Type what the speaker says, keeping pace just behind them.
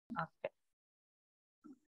Okay.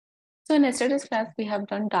 So in yesterday's class, we have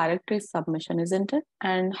done directory submission, isn't it?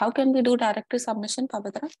 And how can we do directory submission,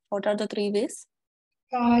 Pavitra? What are the 3 ways?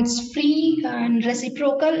 It's free and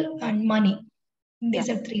reciprocal and money. These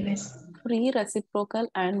Yeah. are 3 ways. Free, reciprocal,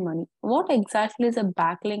 and money. What exactly is a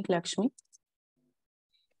backlink, Lakshmi?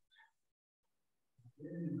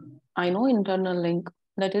 I know internal link,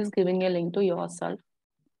 that is giving a link to yourself.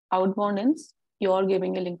 Outbound is you're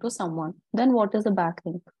giving a link to someone. Then what is a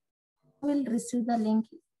backlink? Will receive the link.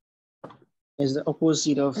 Is the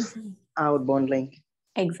opposite of outbound link.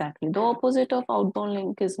 Exactly. The opposite of outbound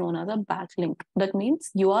link is known as a backlink. That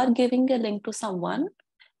means you are giving a link to someone.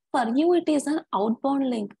 For you, it is an outbound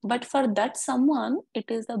link, but for that someone,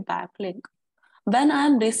 it is a backlink. When I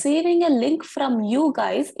am receiving a link from you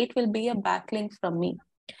guys, it will be a backlink from me.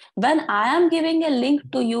 When I am giving a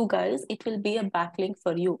link to you guys, it will be a backlink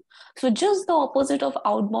for you. So just the opposite of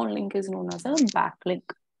outbound link is known as a backlink.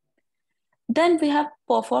 Then we have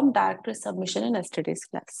performed directory submission in yesterday's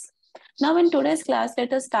class. Now in today's class,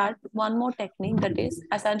 let us start one more technique, that is,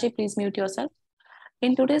 Asanji, please mute yourself.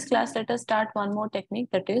 In today's class, let us start one more technique,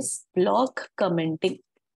 that is block commenting.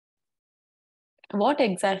 What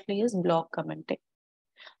exactly is block commenting?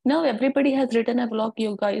 Now everybody has written a blog.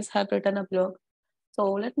 You guys have written a blog.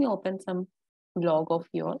 So let me open some blog of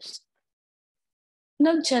yours.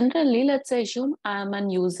 Now generally, let's assume I am an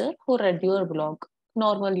user who read your blog,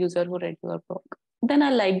 normal user who read your blog. Then I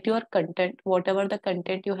liked your content, whatever the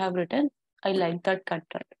content you have written, I like that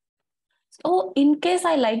content. So in case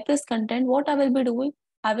I like this content, what I will be doing?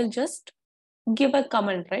 I will just give a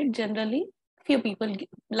comment, right? Generally, few people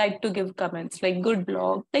like to give comments like good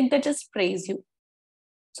blog, like they just praise you.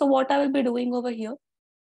 So what I will be doing over here,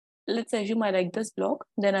 let's assume I like this blog,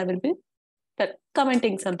 then I will be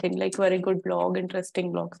commenting something like very good blog,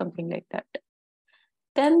 interesting blog, something like that.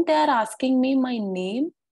 Then they are asking me my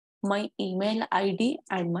name, my email ID,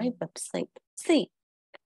 and my website. See,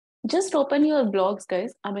 just open your blogs,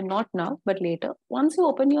 guys. I mean, not now, but later. Once you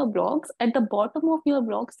open your blogs, at the bottom of your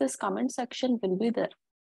blogs, this comment section will be there.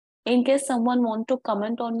 In case someone want to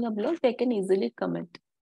comment on your blog, they can easily comment.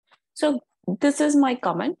 So this is my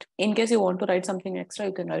comment. In case you want to write something extra,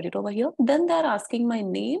 you can write it over here. Then they're asking my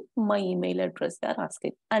name, my email address, they're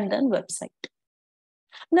asking, and then website.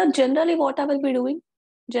 Now, generally, what I will be doing?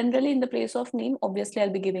 Generally, in the place of name, obviously, I'll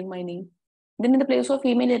be giving my name. Then in the place of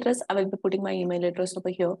email address, I will be putting my email address over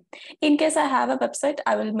here. In case I have a website,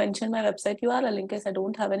 I will mention my website URL. In case I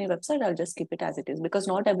don't have any website, I'll just keep it as it is, because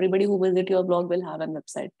not everybody who visit your blog will have a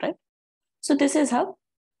website, right? So this is how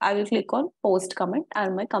I will click on post comment,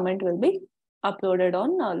 and my comment will be uploaded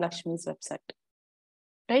on Lakshmi's website,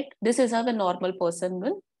 right? This is how a normal person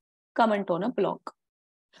will comment on a blog.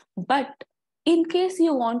 But in case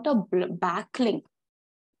you want a backlink,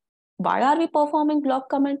 why are we performing blog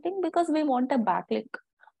commenting? Because we want a backlink.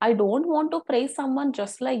 I don't want to praise someone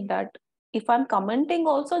just like that. If I'm commenting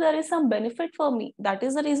also, there is some benefit for me. That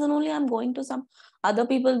is the reason only I'm going to some other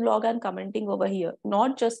people's blog and commenting over here,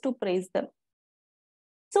 not just to praise them.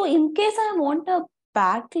 So in case I want a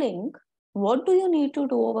backlink, what do you need to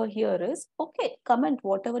do over here is, okay, comment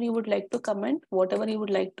whatever you would like to comment, whatever you would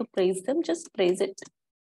like to praise them, just praise it.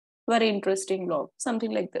 Very interesting blog,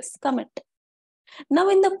 something like this, comment. Now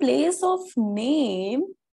in the place of name,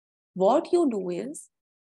 what you do is,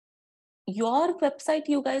 your website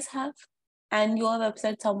you guys have, and your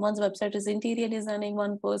website, someone's website is interior designing,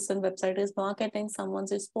 one person website is marketing,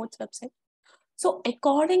 someone's is sports website. So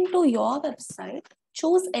according to your website,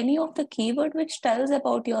 choose any of the keyword which tells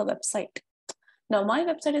about your website. Now my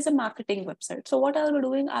website is a marketing website. So what I'll be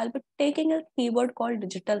doing, I'll be taking a keyword called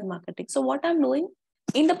digital marketing. So what I'm doing,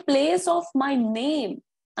 in the place of my name,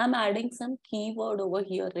 I'm adding some keyword over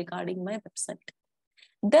here regarding my website.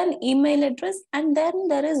 Then email address, and then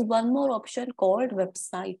there is one more option called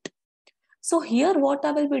website. So here what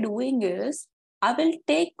I will be doing is, I will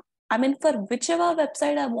take, I mean, for whichever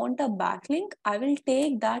website I want a backlink, I will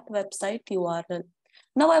take that website URL.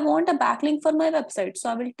 Now I want a backlink for my website. So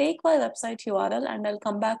I will take my website URL and I'll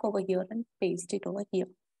come back over here and paste it over here.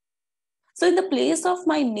 So in the place of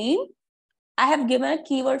my name, I have given a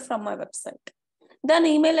keyword from my website. Then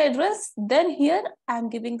email address, then here I'm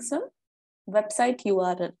giving some website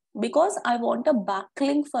URL because I want a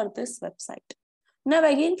backlink for this website. Now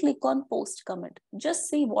again, click on post comment. Just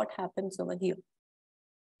see what happens over here.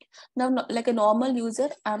 Now, like a normal user,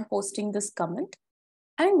 I'm posting this comment.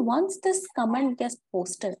 And once this comment gets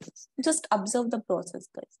posted, just observe the process,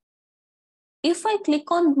 guys. If I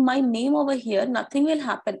click on my name over here, nothing will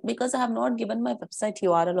happen because I have not given my website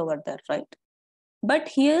URL over there, right? But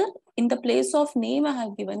here, in the place of name, I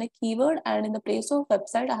have given a keyword, and in the place of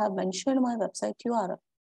website, I have mentioned my website URL.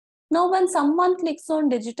 Now, when someone clicks on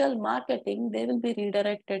digital marketing, they will be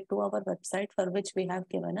redirected to our website for which we have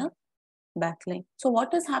given a backlink. So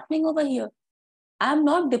what is happening over here? I am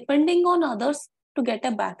not depending on others to get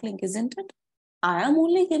a backlink, isn't it? I am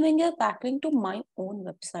only giving a backlink to my own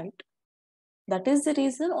website. That is the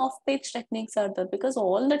reason off-page techniques are there, because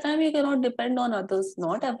all the time you cannot depend on others.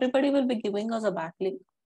 Not everybody will be giving us a backlink.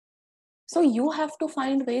 So you have to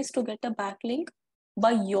find ways to get a backlink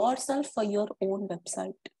by yourself for your own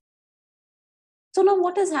website. So now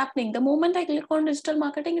what is happening? The moment I click on digital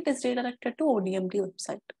marketing, it is redirected to ODMT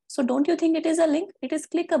website. So don't you think it is a link? It is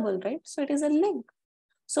clickable, right? So it is a link.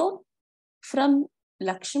 So from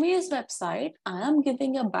Lakshmi's website, I am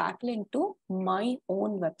giving a backlink to my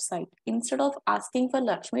own website. Instead of asking for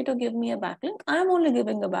Lakshmi to give me a backlink, I am only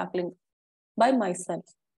giving a backlink by myself.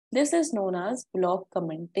 This is known as blog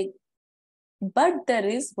commenting. But there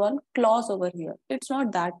is one clause over here. It's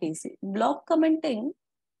not that easy. Blog commenting,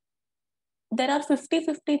 there are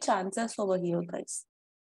 50-50 chances over here, guys.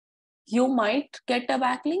 You might get a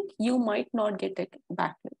backlink, you might not get a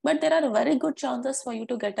backlink, but there are very good chances for you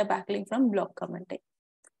to get a backlink from blog commenting.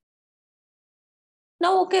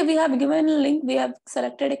 Now, okay, we have given a link, we have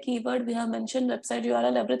selected a keyword, we have mentioned website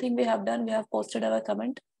URL, everything we have done, we have posted our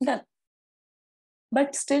comment, done.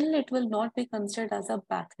 But still it will not be considered as a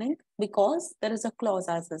backlink because there is a clause,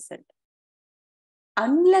 as I said.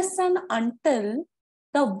 Unless and until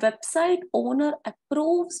the website owner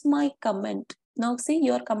approves my comment. Now see,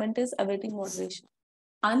 your comment is awaiting moderation.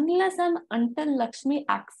 Unless and until Lakshmi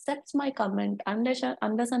accepts my comment, unless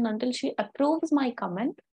and until she approves my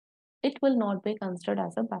comment, it will not be considered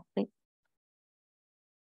as a backlink.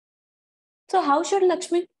 So how should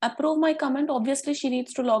Lakshmi approve my comment? Obviously, she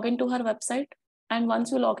needs to log into her website. And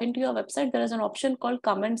once you log into your website, there is an option called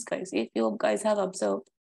comments, guys. If you guys have observed,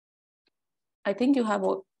 I think you have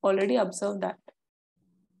already observed that.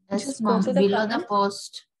 Yes, Just go to the below comment. the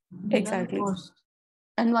post. Exactly. The post.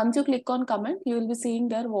 And once you click on comment, you will be seeing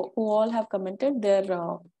there who all have commented their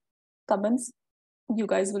comments. You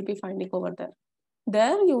guys will be finding over there.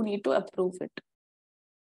 There you need to approve it.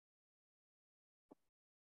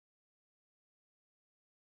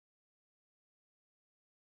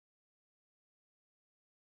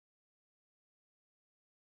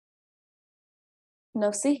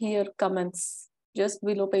 Now see here, comments. Just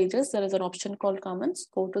below pages, there is an option called comments.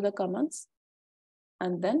 Go to the comments.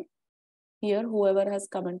 And then here, whoever has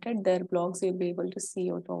commented their blogs, you'll be able to see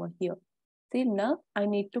it over here. See, now I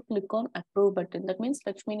need to click on approve button. That means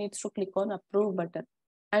Lakshmi needs to click on approve button.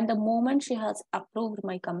 And the moment she has approved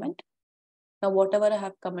my comment, now whatever I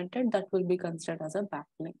have commented, that will be considered as a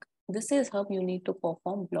backlink. This is how you need to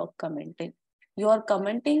perform blog commenting. You are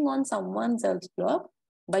commenting on someone else's blog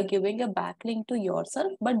by giving a backlink to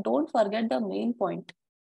yourself, but don't forget the main point.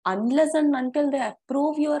 Unless and until they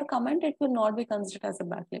approve your comment, it will not be considered as a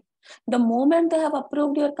backlink. The moment they have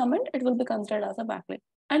approved your comment, it will be considered as a backlink.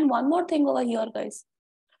 And one more thing over here, guys.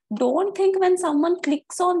 Don't think when someone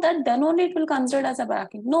clicks on that, then only it will consider as a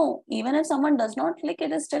backlink. No, even if someone does not click,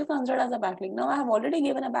 it is still considered as a backlink. Now I have already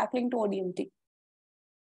given a backlink to ODMT.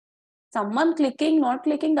 Someone clicking, not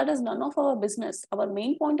clicking, that is none of our business. Our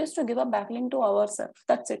main point is to give a backlink to ourselves.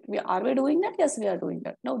 That's it. Are we doing that? Yes, we are doing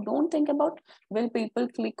that. Now don't think about will people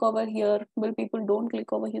click over here, will people don't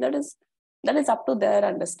click over here. That is up to their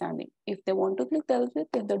understanding. If they want to click, they'll click.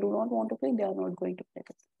 If they do not want to click, they are not going to click.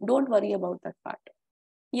 Don't worry about that part.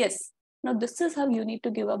 Yes. Now this is how you need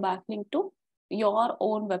to give a backlink to your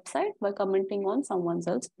own website by commenting on someone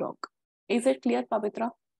else's blog. Is it clear, Pavitra?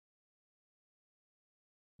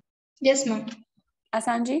 Yes, ma'am.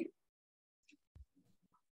 Asanji?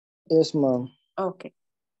 Yes, ma'am. Okay.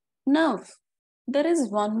 Now, there is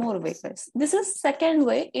one more way, guys. This is second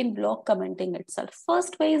way in blog commenting itself.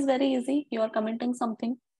 First way is very easy. You are commenting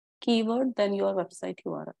something, keyword, then your website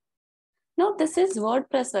URL. Now, this is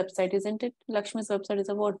WordPress website, isn't it? Lakshmi's website is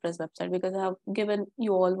a WordPress website because I have given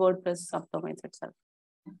you all WordPress subdomains itself.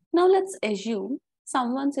 Now, let's assume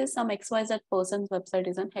someone says some XYZ person's website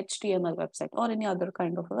is an HTML website or any other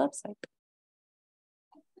kind of a website.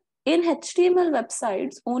 In HTML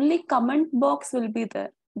websites, only comment box will be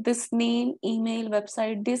there. This name, email,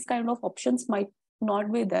 website, these kind of options might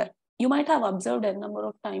not be there. You might have observed a number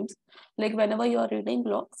of times, like whenever you are reading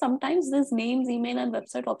blog, sometimes these names, email, and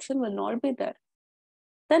website option will not be there.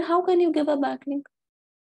 Then how can you give a backlink?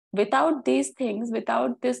 Without these things,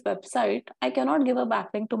 without this website, I cannot give a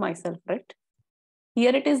backlink to myself, right?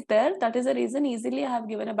 Here it is there. That is the reason easily I have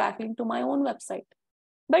given a backlink to my own website.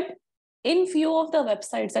 But in few of the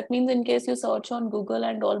websites, that means in case you search on Google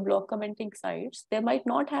and all blog commenting sites, they might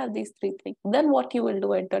not have these three things. Then what you will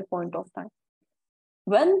do at that point of time?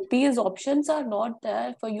 When these options are not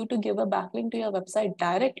there for you to give a backlink to your website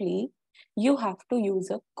directly, you have to use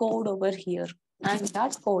a code over here. And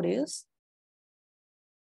that code is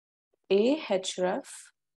ahref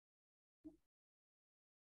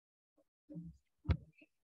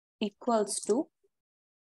equals to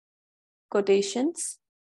quotations,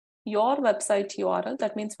 your website URL.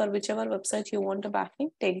 That means for whichever website you want a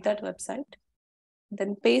backlink, take that website,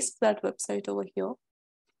 then paste that website over here,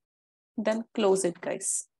 then close it,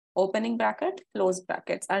 guys. Opening bracket, close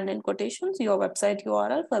brackets, and in quotations, your website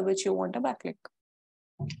URL for which you want a backlink.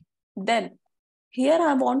 Then here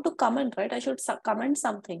I want to comment, right? I should comment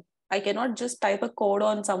something. I cannot just type a code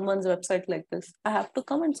on someone's website like this. I have to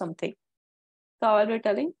comment something. So I'll be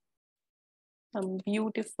telling some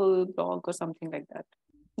beautiful blog or something like that.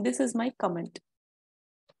 This is my comment.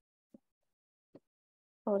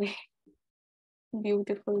 Sorry.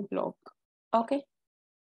 Beautiful blog. Okay.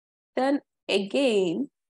 Then again,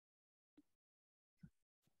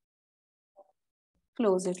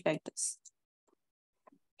 close it like this.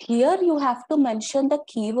 Here you have to mention the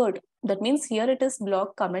keyword. That means here it is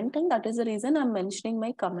blog comment, and that is the reason I'm mentioning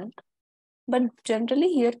my comment. But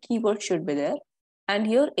generally here keyword should be there. And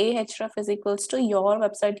here ahref is equals to your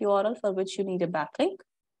website URL for which you need a backlink.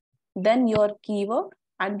 Then your keyword.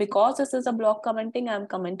 And because this is a blog commenting, I'm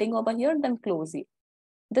commenting over here, then close it.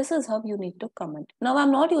 This is how you need to comment. Now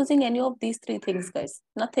I'm not using any of these three things, guys.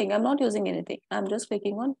 Nothing. I'm not using anything. I'm just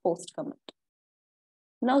clicking on post comment.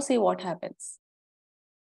 Now see what happens.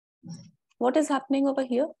 What is happening over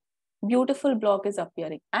here? Beautiful blog is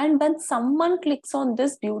appearing. And when someone clicks on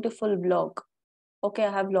this beautiful blog, okay,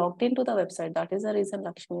 I have logged into the website. That is the reason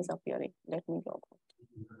Lakshmi is appearing. Let me log out.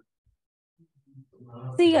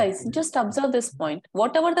 See, guys, just observe this point.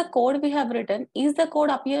 Whatever the code we have written, is the code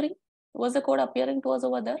appearing? Was the code appearing to us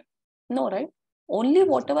over there? No, right? Only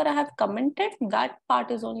whatever I have commented, that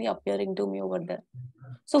part is only appearing to me over there.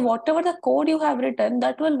 So whatever the code you have written,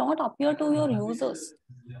 that will not appear to your users.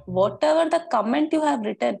 Whatever the comment you have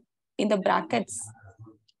written in the brackets,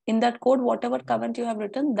 in that code, whatever comment you have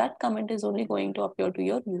written, that comment is only going to appear to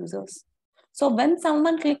your users. So when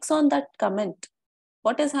someone clicks on that comment,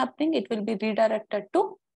 what is happening? It will be redirected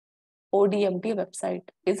to ODMP website,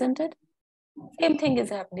 isn't it? Same thing is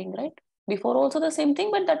happening, right? Before also the same thing,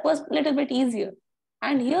 but that was a little bit easier.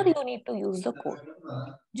 And here you need to use the code.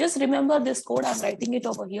 Just remember this code. I'm writing it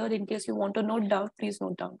over here in case you want to note down. Please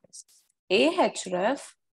note down this. ahref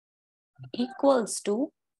equals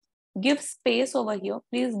to, give space over here.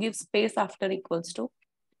 Please give space after equals to.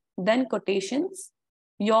 Then quotations,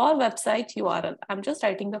 your website URL. I'm just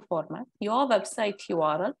writing the format. Your website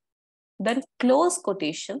URL. Then close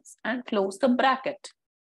quotations and close the bracket.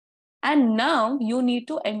 And now you need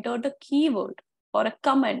to enter the keyword or a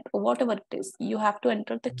comment or whatever it is. You have to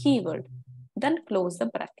enter the keyword. Then close the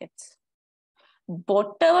brackets.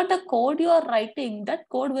 Whatever the code you are writing, that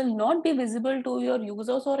code will not be visible to your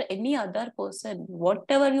users or any other person.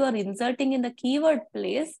 Whatever you are inserting in the keyword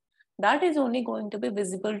place, that is only going to be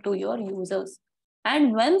visible to your users.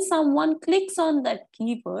 And when someone clicks on that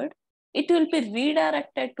keyword, it will be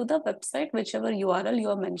redirected to the website, whichever URL you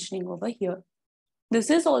are mentioning over here. This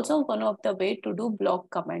is also one of the way to do blog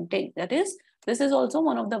commenting. That is, this is also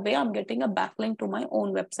one of the way I'm getting a backlink to my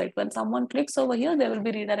own website. When someone clicks over here, they will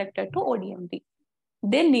be redirected to ODMP.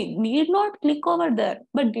 They need not click over there.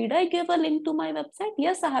 But did I give a link to my website?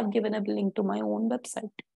 Yes, I have given a link to my own website.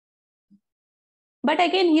 But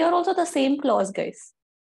again, here also the same clause, guys.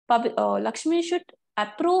 Lakshmi should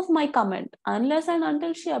approve my comment. Unless and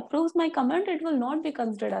until she approves my comment, it will not be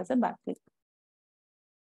considered as a backlink.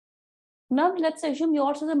 Now, let's assume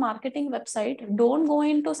yours is a marketing website. Don't go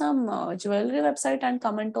into some jewelry website and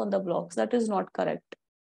comment on the blogs. That is not correct.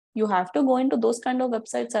 You have to go into those kind of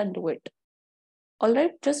websites and do it. All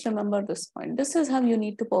right, just remember this point. This is how you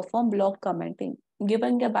need to perform blog commenting,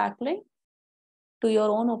 giving a backlink to your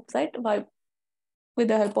own website with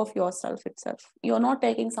the help of yourself itself. You're not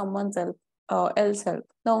taking someone's else help.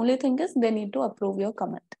 The only thing is they need to approve your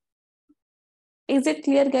comment. Is it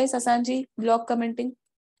clear, guys? Asanji, blog commenting?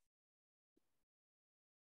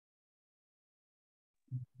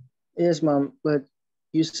 Yes, ma'am. But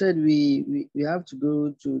you said we have to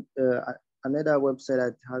go to another website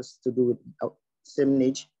that has to do with same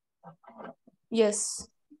niche. Yes.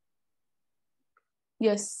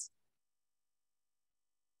 Yes.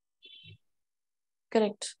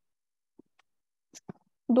 Correct.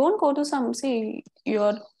 Don't go to some, see,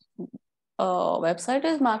 your website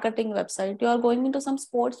is marketing website. You are going into some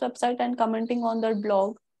sports website and commenting on their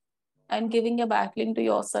blog and giving a backlink to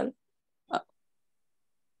yourself.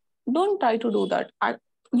 Don't try to do that.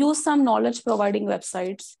 use some knowledge providing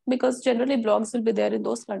websites, because generally blogs will be there in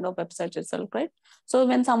those kind of websites itself, right? So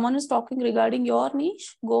when someone is talking regarding your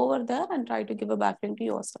niche, go over there and try to give a backlink to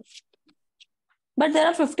yourself. But there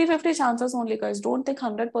are 50-50 chances only, guys. Don't think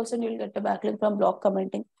 100% you'll get a backlink from blog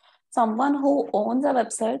commenting. Someone who owns a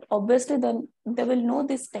website, obviously then they will know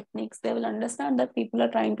these techniques. They will understand that people are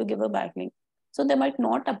trying to give a backlink. So they might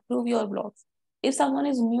not approve your blogs. If someone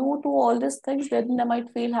is new to all these things, then they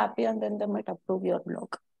might feel happy and then they might approve your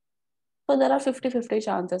blog. So there are 50-50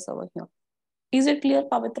 chances over here. Is it clear,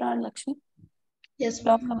 Pavitra and Lakshmi? Yes,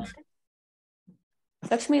 Blog ma'am. commenting.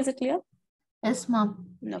 Lakshmi, is it clear? Yes,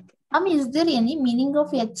 ma'am. Okay. Ma'am, is there any meaning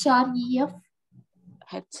of HREF?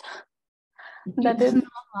 That is, No,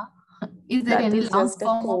 ma'am. Is there that any is long just a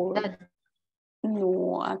form of code. that?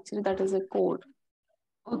 No, actually that is a code.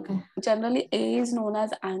 Okay. Generally, A is known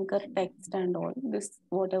as anchor text and all. This,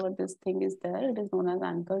 whatever this thing is there, it is known as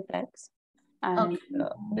anchor text. And Okay.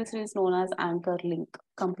 this is known as anchor link,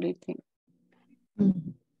 complete thing.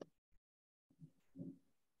 Mm.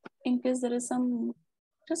 In case there is some,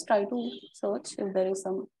 just try to search if there is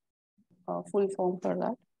some full form for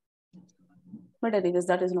that. But anyways,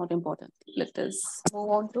 that is not important. Let us move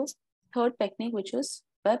on to third technique, which is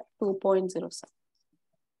Web 2.0.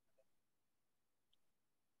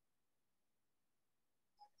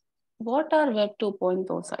 What are Web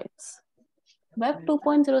 2.0 sites? Web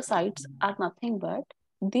 2.0 sites are nothing but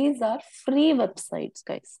these are free websites,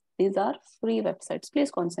 guys. These are free websites. Please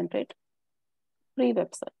concentrate. Free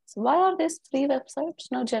websites. Why are these free websites?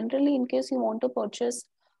 Now, generally, in case you want to purchase,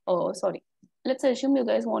 let's assume you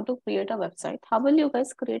guys want to create a website. How will you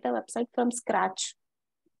guys create a website from scratch?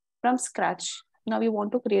 From scratch. Now you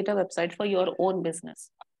want to create a website for your own business.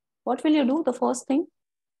 What will you do? The first thing,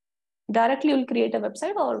 directly you'll create a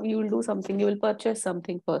website, or you will do something, you will purchase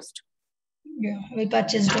something first. Yeah, we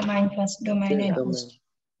purchase domain first, domain and Domain. host.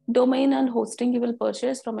 Domain and hosting you will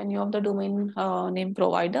purchase from any of the domain name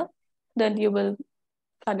provider. Then you will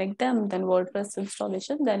connect them, then WordPress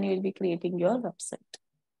installation, then you will be creating your website.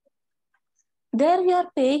 There we are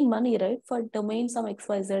paying money, right? For domain some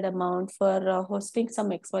XYZ amount, for hosting some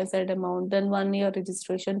XYZ amount, then 1 year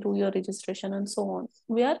registration, 2 year registration, and so on.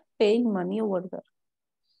 We are paying money over there.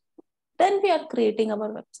 Then we are creating our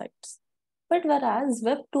websites. But whereas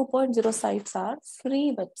Web 2.0 sites are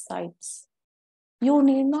free websites, you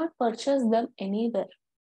need not purchase them anywhere.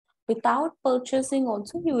 Without purchasing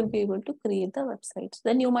also, you will be able to create the websites.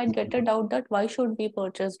 Then you might get a doubt that why should we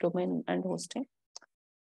purchase domain and hosting?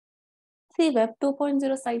 See, Web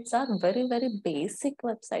 2.0 sites are very, very basic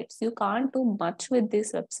websites. You can't do much with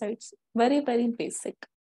these websites. Very, very basic.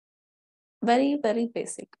 Very, very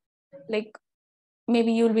basic. Like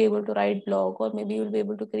maybe you'll be able to write blog, or maybe you'll be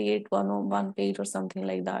able to create one page or something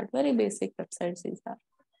like that. Very basic websites is that.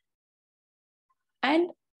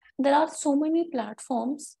 And there are so many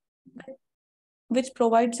platforms which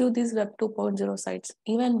provides you these Web 2.0 sites.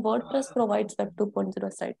 Even WordPress provides Web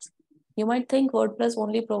 2.0 sites. You might think WordPress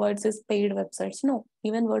only provides these paid websites. No,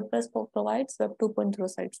 even WordPress provides Web 2.0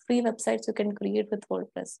 sites. Free websites you can create with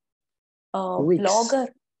WordPress. Blogger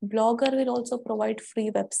will also provide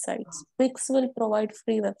free websites. Wix will provide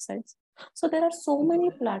free websites. So there are so many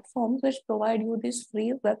platforms which provide you these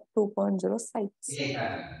free Web 2.0 sites.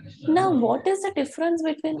 Now, what is the difference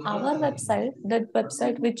between our website, that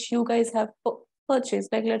website which you guys have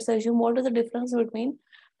purchased? Like, let's assume, what is the difference between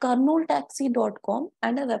karnooltaxi.com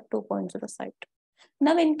and a Web 2.0 site?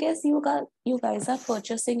 Now, in case you guys are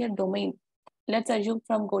purchasing a domain, let's assume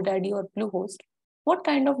from GoDaddy or Bluehost, what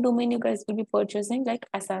kind of domain you guys will be purchasing? Like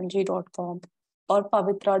asanji.com or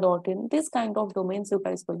pavitra.in. These kind of domains you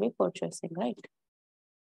guys will be purchasing, right?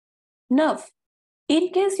 Now, in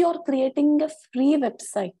case you're creating a free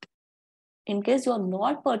website, in case you're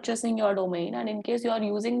not purchasing your domain, and in case you are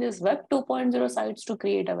using this Web 2.0 sites to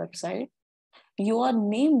create a website, your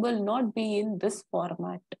name will not be in this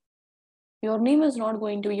format. Your domain is not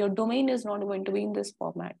going to be in this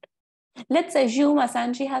format. Let's assume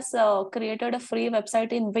Asanji has created a free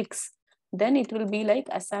website in Wix. Then it will be like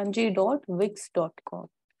asanji.wix.com.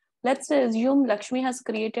 Let's assume Lakshmi has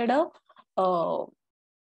created a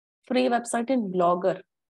free website in Blogger.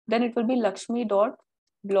 Then it will be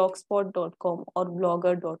lakshmi.blogspot.com or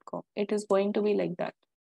blogger.com. It is going to be like that.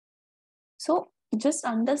 So just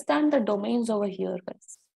understand the domains over here,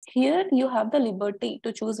 guys. Here you have the liberty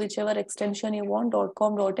to choose whichever extension you want,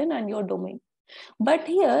 .com, .in, and your domain. But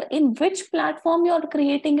here, in which platform you are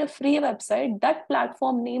creating a free website, that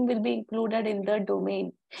platform name will be included in the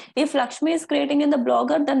domain. If Lakshmi is creating in the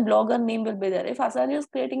Blogger, then Blogger name will be there. If Asanya is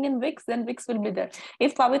creating in Wix, then Wix will be there.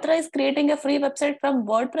 If Pavitra is creating a free website from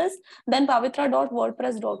WordPress, then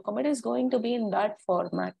pavitra.wordpress.com. It is going to be in that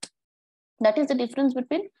format. That is the difference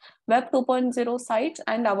between Web 2.0 sites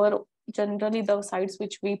and our generally the sites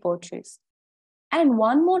which we purchase. And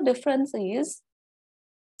one more difference is,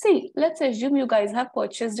 see, let's assume you guys have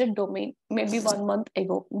purchased a domain maybe 1 month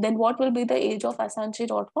ago. Then what will be the age of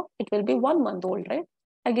asanchi.com? It will be 1 month old, right?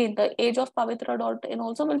 Again, the age of pavitra.in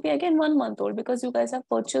also will be again 1 month old because you guys have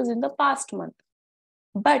purchased in the past month.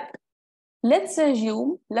 But let's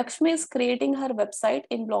assume Lakshmi is creating her website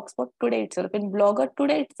in Blogspot today itself. In Blogger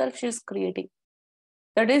today itself, she is creating.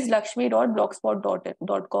 That is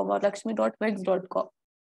lakshmi.blogspot.com or lakshmi.wix.com.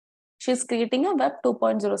 She's creating a Web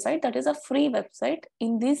 2.0 site that is a free website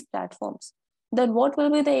in these platforms. Then what will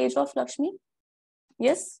be the age of Lakshmi?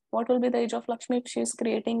 Yes, what will be the age of Lakshmi if she's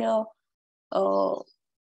creating a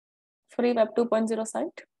free Web 2.0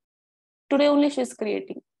 site? Today only she's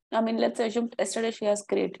creating. I mean, let's assume yesterday she has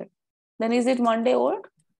created. Then is it 1 day old?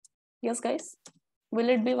 Yes, guys. Will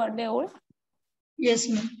it be 1 day old? Yes,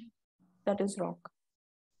 ma'am. That is wrong.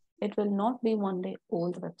 It will not be 1 day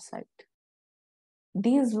old website.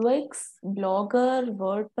 These Wix, Blogger,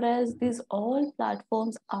 WordPress, these all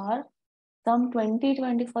platforms are some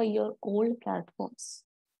 20-25-year-old platforms.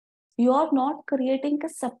 You are not creating a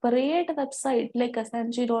separate website like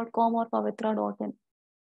asanji.com or pavitra.in.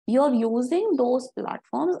 You're using those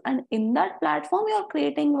platforms, and in that platform, you're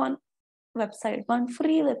creating one website, one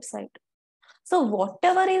free website. So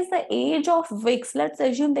whatever is the age of Wix, let's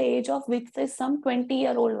assume the age of Wix is some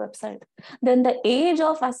 20-year-old website. Then the age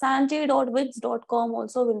of asanji.wix.com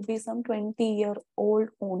also will be some 20-year-old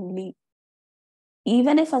only.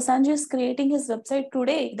 Even if Asanji is creating his website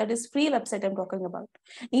today, that is free website I'm talking about.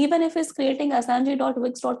 Even if he's creating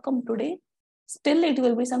asanji.wix.com today, still it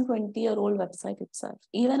will be some 20-year-old website itself.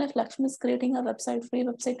 Even if Lakshmi is creating a website, free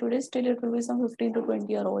website today, still it will be some 15 to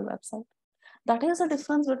 20-year-old website. That is the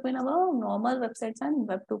difference between our normal websites and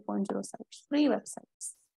Web 2.0 sites, free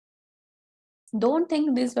websites. Don't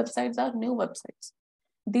think these websites are new websites.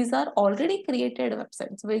 These are already created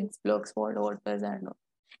websites, Wix, Blogspot, WordPress, and all.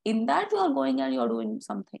 In that you are going and you are doing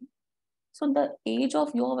something. So the age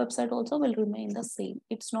of your website also will remain the same.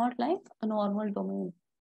 It's not like a normal domain.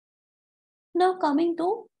 Now coming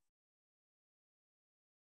to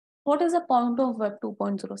what is the point of Web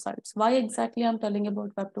 2.0 sites? Why exactly I'm telling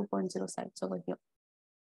about Web 2.0 sites over here?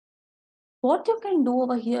 What you can do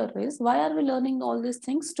over here is, why are we learning all these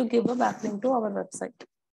things? To give a backlink to our website.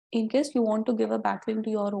 In case you want to give a backlink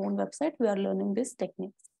to your own website, we are learning these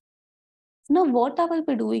techniques. Now, what I will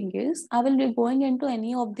be doing is, I will be going into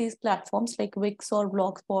any of these platforms like Wix or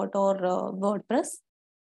Blogspot or WordPress.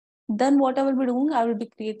 Then what I will be doing, I will be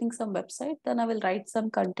creating some website. Then I will write some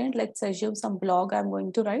content, let's assume some blog I'm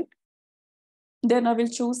going to write. Then I will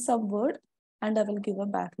choose some word and I will give a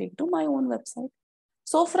backlink to my own website.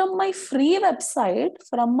 So from my free website,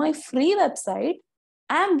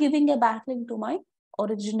 I am giving a backlink to my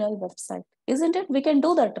original website. Isn't it? We can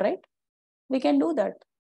do that, right? We can do that.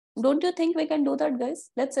 Don't you think we can do that, guys?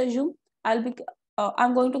 Let's assume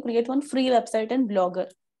I'm going to create one free website in Blogger,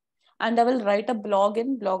 and I will write a blog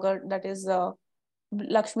in Blogger, that is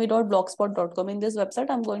lakshmi.blogspot.com. In this website,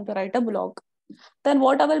 I'm going to write a blog. Then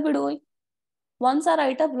what I will be doing? Once I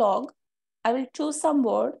write a blog, I will choose some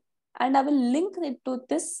word and I will link it to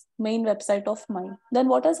this main website of mine. Then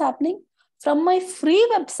what is happening? From my free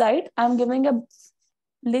website, I'm giving a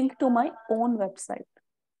link to my own website.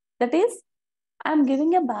 That is, I'm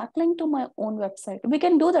giving a backlink to my own website. We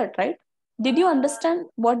can do that, right? Did you understand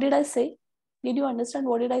what did I say? Did you understand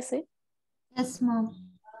what did I say? Yes, ma'am.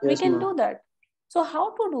 We can do that. So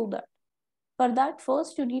how to do that? For that,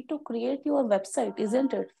 first you need to create your website,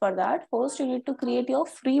 isn't it? For that, first you need to create your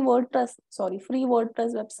free WordPress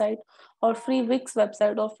website, or free Wix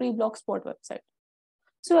website, or free Blogspot website.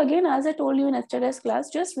 So again, as I told you in yesterday's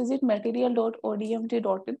class, just visit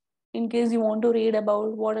material.odmt.in in case you want to read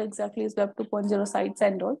about what exactly is Web 2.0 sites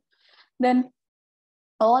and all. Then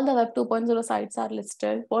all the Web 2.0 sites are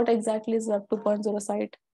listed. What exactly is Web 2.0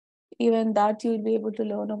 site? Even that you will be able to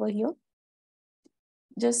learn over here.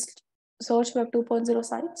 Just search Web 2.0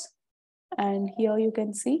 sites, and here you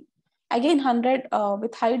can see again 100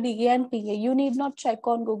 with high DA and PA. You need not check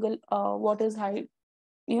on Google what is high.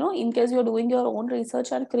 In case you're doing your own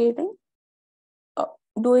research and creating,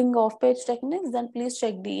 doing off-page techniques, then please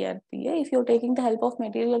check DA and PA. If you're taking the help of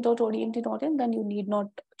material.odmt.in, then you need not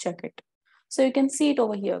check it. So you can see it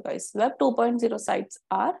over here, guys. Web 2.0 sites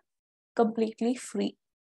are completely free.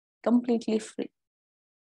 Completely free.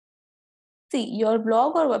 See, your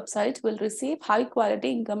blog or website will receive high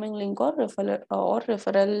quality incoming link or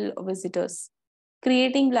referral visitors.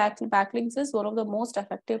 Creating backlinks is one of the most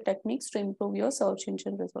effective techniques to improve your search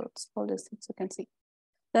engine results. All these things you can see.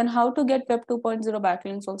 Then how to get Web 2.0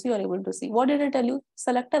 backlinks also you are able to see. What did I tell you?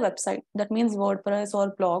 Select a website. That means WordPress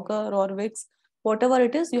or Blogger or Wix, whatever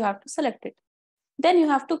it is, you have to select it. Then you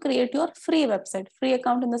have to create your free website. Free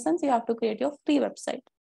account in the sense you have to create your free website.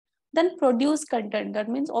 Then produce content. That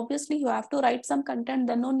means obviously you have to write some content,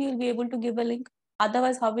 then only you'll be able to give a link.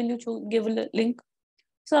 Otherwise, how will you give a link?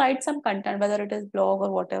 So write some content, whether it is blog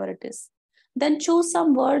or whatever it is. Then choose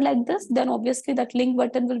some word like this. Then obviously that link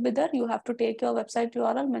button will be there. You have to take your website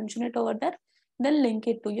URL, mention it over there, then link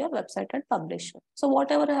it to your website and publish it. So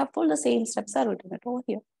whatever I have told, the same steps are written it over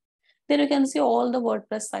here. Then you can see all the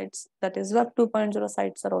WordPress sites, that is Web 2.0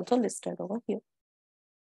 sites are also listed over here.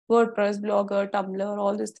 WordPress, Blogger, Tumblr,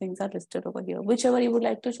 all these things are listed over here. Whichever you would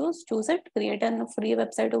like to choose it, create a free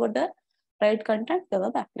website over there, write content, give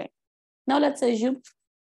a backlink. Now let's assume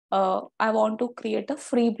I want to create a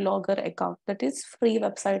free Blogger account, that is free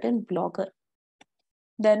website in Blogger.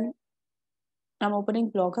 Then I'm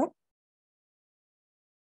opening Blogger.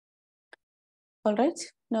 All right,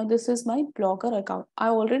 now this is my Blogger account. I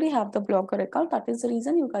already have the Blogger account. That is the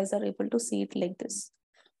reason you guys are able to see it like this.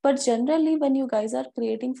 But generally, when you guys are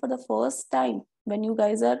creating for the first time, when you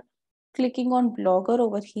guys are clicking on Blogger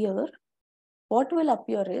over here, what will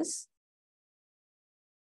appear is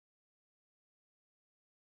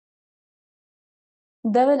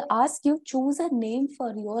they will ask you choose a name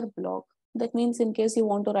for your blog. That means in case you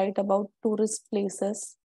want to write about tourist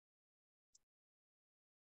places,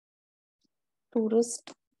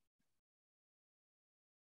 tourist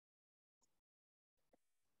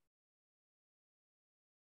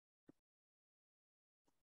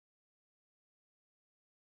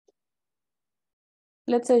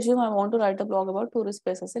let's assume I want to write a blog about tourist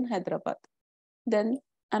places in Hyderabad. Then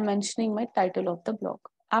I'm mentioning my title of the blog.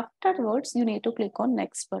 Afterwards, you need to click on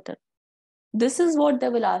next button. This is what they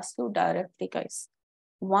will ask you directly, guys.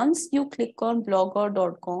 Once you click on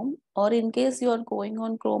blogger.com, or in case you are going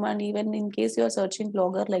on Chrome, and even in case you are searching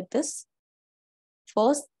Blogger like this,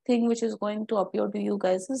 first thing which is going to appear to you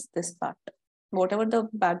guys is this part. Whatever the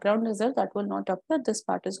background is there, that will not appear. This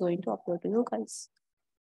part is going to appear to you guys.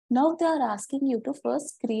 Now they are asking you to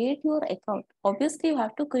first create your account. Obviously, you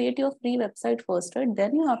have to create your free website first, right?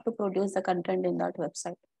 Then you have to produce the content in that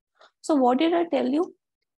website. So what did I tell you?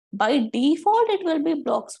 By default, it will be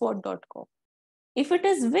blogspot.com. If it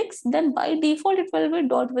is Wix, then by default, it will be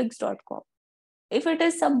 .wix.com. If it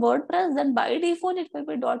is some WordPress, then by default, it will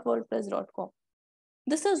be .wordpress.com.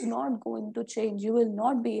 This is not going to change. You will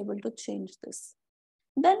not be able to change this.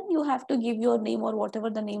 Then you have to give your name or whatever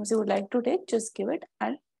the names you would like to take, just give it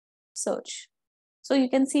and search. So you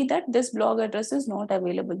can see that this blog address is not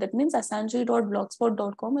available. That means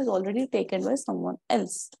asanji.blogspot.com is already taken by someone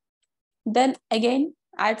else. Then again,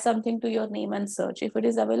 add something to your name and search. If it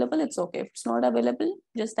is available, it's okay. If it's not available,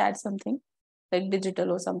 just add something like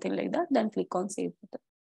digital or something like that. Then click on save button.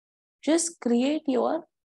 Just create your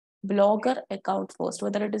Blogger account first,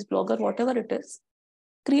 whether it is Blogger, whatever it is.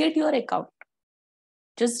 Create your account.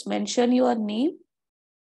 Just mention your name,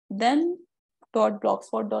 then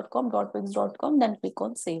 .blogspot.com, .wix.com, then click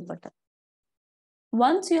on save button.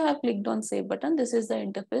 Once you have clicked on save button, this is the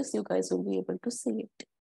interface. You guys will be able to see it.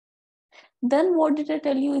 Then what did I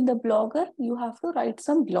tell you in the Blogger? You have to write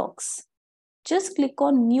some blogs. Just click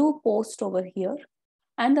on new post over here.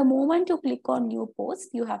 And the moment you click on new post,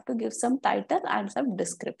 you have to give some title and some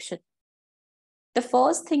description. The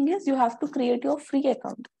first thing is you have to create your free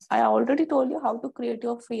account. I already told you how to create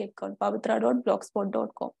your free account,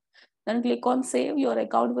 pavitra.blogspot.com. Then click on save, your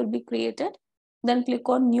account will be created. Then click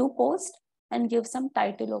on new post and give some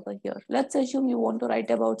title over here. Let's assume you want to write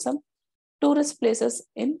about some tourist places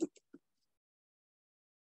in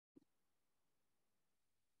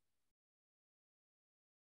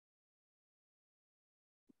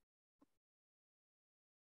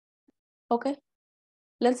okay.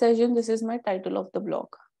 Let's assume this is my title of the blog.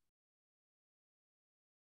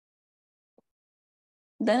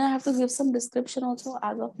 Then I have to give some description also.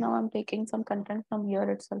 As of now, I'm taking some content from here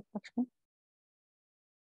itself. Actually.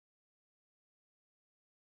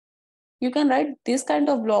 You can write this kind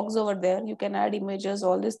of blogs over there. You can add images,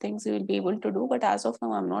 all these things you will be able to do. But as of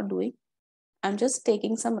now, I'm not doing. I'm just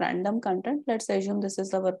taking some random content. Let's assume this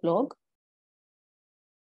is our blog.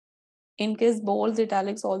 In case bolds,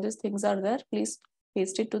 italics, all these things are there, please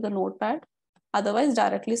paste it to the notepad. Otherwise,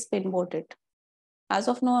 directly spinboard it. As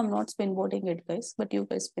of now, I'm not spinboarding it, guys, but you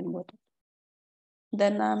guys spinboard it.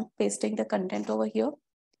 Then I'm pasting the content over here.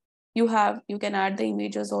 You can add the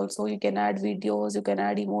images also, you can add videos, you can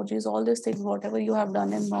add emojis, all these things, whatever you have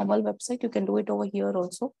done in normal website, you can do it over here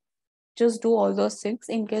also. Just do all those things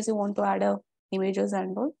in case you want to add images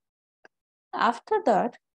and all. After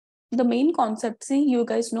that, the main concept, see, you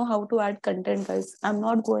guys know how to add content, guys. I'm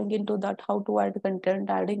not going into that, how to add content,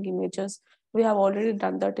 adding images. We have already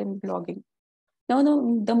done that in blogging. Now,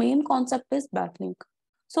 the main concept is backlink.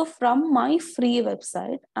 So from my free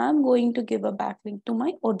website, I'm going to give a backlink to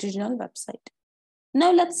my original website.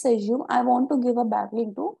 Now let's assume I want to give a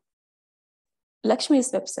backlink to Lakshmi's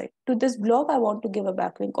website. To this blog, I want to give a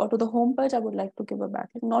backlink, or to the homepage, I would like to give a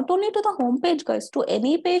backlink. Not only to the homepage, guys, to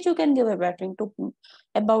any page you can give a backlink, to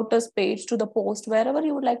about us page, to the post, wherever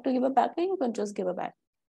you would like to give a backlink, you can just give a backlink.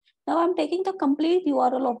 Now I'm taking the complete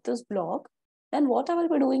URL of this blog. Then what I will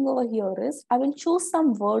be doing over here is I will choose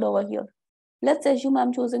some word over here. Let's assume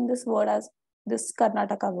I'm choosing this word as this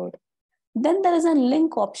Karnataka word. Then there is a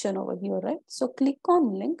link option over here, right? So click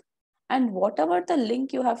on link, and whatever the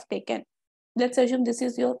link you have taken, let's assume this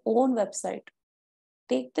is your own website.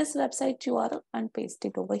 Take this website URL and paste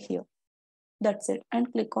it over here. That's it.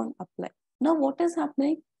 And click on apply. Now what is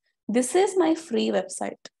happening? This is my free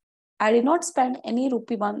website. I did not spend any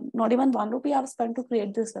rupee, not even 1 rupee I have spent to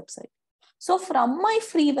create this website. So from my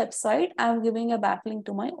free website, I'm giving a backlink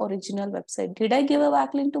to my original website. Did I give a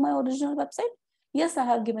backlink to my original website? Yes, I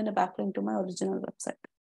have given a backlink to my original website.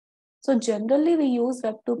 So generally we use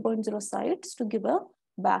Web 2.0 sites to give a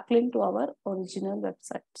backlink to our original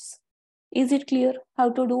websites. Is it clear how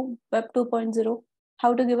to do Web 2.0?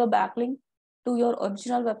 How to give a backlink to your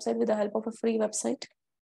original website with the help of a free website?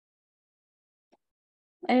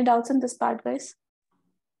 Any doubts in this part, guys?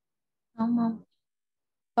 No, ma'am.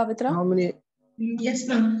 Pavitra? How many? Yes,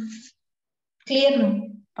 ma'am. Clear now.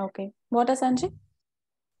 Okay. What is Sanjay?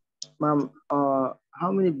 Ma'am,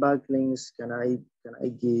 how many backlinks can I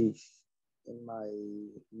give in my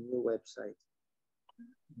new website?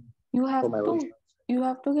 You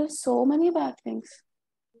have to give so many backlinks.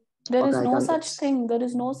 There is no such thing. There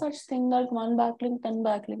is no such thing that 1 backlink, 10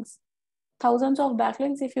 backlinks. Thousands of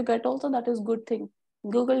backlinks, if you get also, that is good thing.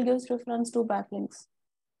 Google gives preference to backlinks.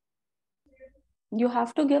 You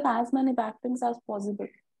have to give as many backlinks as possible.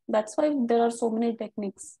 That's why there are so many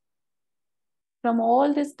techniques. From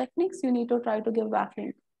all these techniques, you need to try to give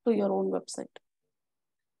backlink to your own website.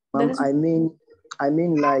 I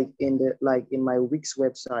mean like in my Wix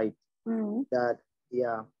website, that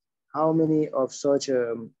how many of such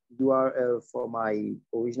URL for my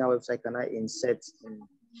original website can I insert in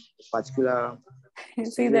a particular?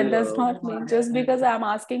 See, that does not mean just because I'm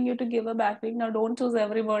asking you to give a backlink. Now, don't choose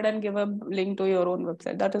every word and give a link to your own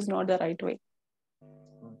website. That is not the right way.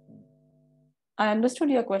 I understood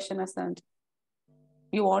your question, Asant.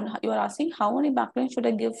 You are asking how many backlinks should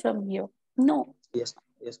I give from here? No. Yes,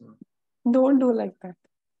 ma'am. Don't do like that.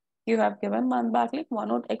 You have given 1 backlink, 1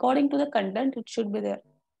 note. According to the content, it should be there.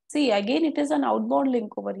 See, again, it is an outbound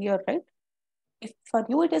link over here, right? If for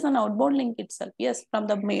you, it is an outbound link itself. Yes, from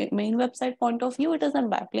the main website point of view, it is a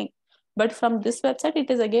backlink. But from this website,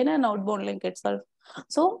 it is again an outbound link itself.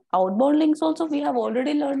 So outbound links also, we have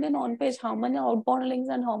already learned in on page how many outbound links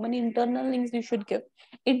and how many internal links you should give.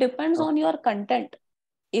 It depends on your content.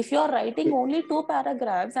 If you are writing only 2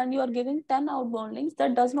 paragraphs and you are giving 10 outbound links,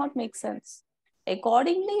 that does not make sense.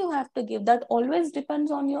 Accordingly, you have to give. That always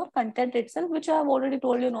depends on your content itself, which I have already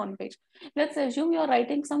told you on page. Let's assume you are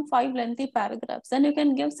writing some 5 lengthy paragraphs, then you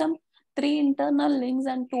can give some 3 internal links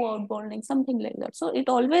and 2 outbound links, something like that. So it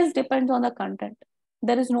always depends on the content.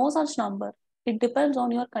 There is no such number. It depends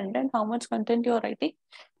on your content, how much content you are writing.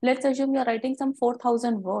 Let's assume you are writing some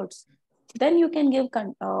 4,000 words. Then you can give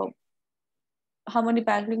how many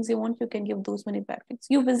backlinks you want, you can give those many backlinks.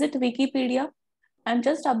 You visit Wikipedia and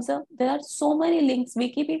just observe, there are so many links.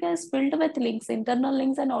 Wikipedia is filled with links, internal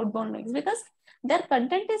links and outbound links, because their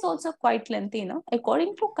content is also quite lengthy.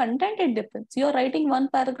 According to content, it depends. You're writing 1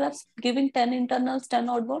 paragraph, giving 10 internals, 10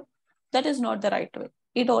 outbound. That is not the right way.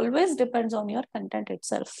 It always depends on your content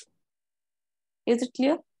itself. Is it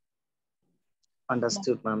clear?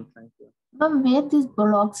 Understood, ma'am. Thank you. Ma'am, where these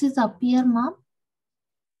blogs is appear, ma'am?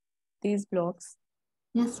 These blogs.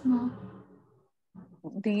 Yes, ma'am.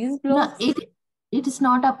 These blogs. No, it is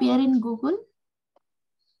not appear in Google.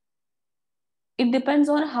 It depends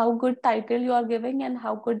on how good title you are giving and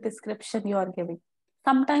how good description you are giving.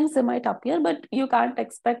 Sometimes they might appear, but you can't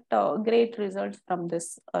expect great results from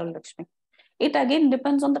this, Lakshmi. It again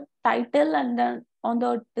depends on the title and then on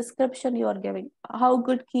the description you are giving, how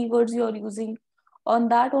good keywords you are using. On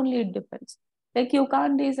that only it depends. Like you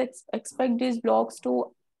can't expect these blogs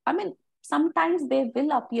to, I mean, sometimes they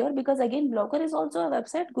will appear, because again, Blogger is also a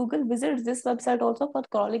website. Google visits this website also for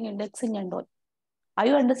crawling, indexing and all. Are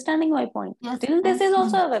you understanding my point? Yes. Still, this is Yes,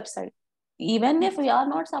 also ma'am. a website. Even if we are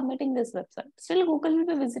not submitting this website, still Google will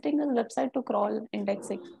be visiting this website to crawl,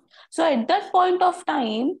 indexing. So at that point of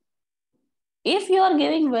time, if you are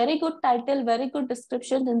giving very good title, very good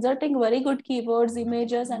description, inserting very good keywords,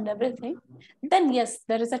 images and everything, then yes,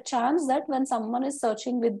 there is a chance that when someone is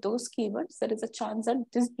searching with those keywords, there is a chance that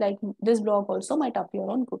this blog also might appear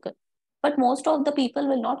on Google. But most of the people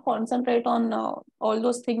will not concentrate on all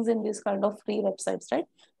those things in these kind of free websites, right?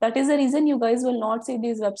 That is the reason you guys will not see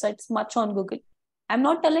these websites much on Google. I'm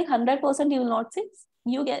not telling 100% you will not see.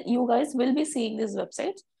 You guys will be seeing these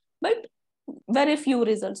websites, but very few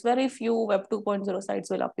results, very few Web 2.0 sites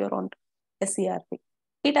will appear on SERP.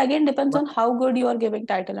 It again depends on how good you are giving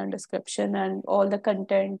title and description and all the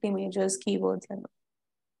content, images, keywords and all.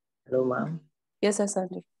 Hello, ma'am. Yes,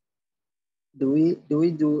 Sanjay. Do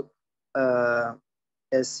we do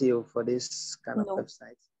SEO for this kind of No.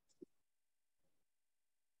 websites?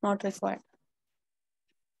 Not required.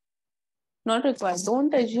 Not required.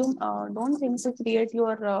 Don't assume, don't think to create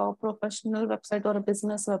your professional website or a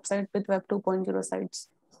business website with Web 2.0 sites.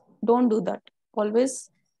 Don't do that. Always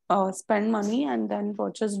spend money and then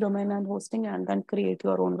purchase domain and hosting and then create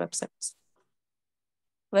your own websites.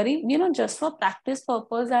 Very, just for practice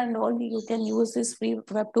purpose and all, you can use these free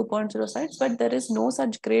Web 2.0 sites, but there is no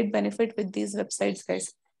such great benefit with these websites,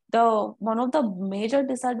 guys. One of the major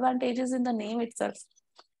disadvantages in the name itself.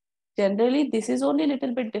 Generally, this is only a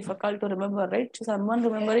little bit difficult to remember, right? Someone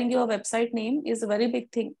remembering your website name is a very big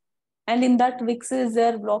thing. And in that, Wix is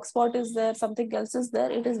there, Blogspot is there, something else is there.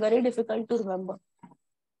 It is very difficult to remember.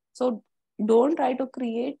 So don't try to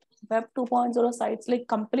create Web 2.0 sites, like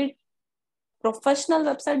complete professional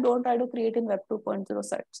website. Don't try to create in Web 2.0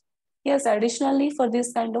 sites. Yes, additionally, for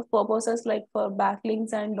this kind of purposes, like for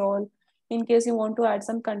backlinks and all, in case you want to add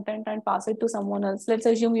some content and pass it to someone else. Let's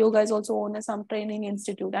assume you guys also own some training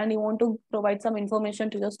institute and you want to provide some information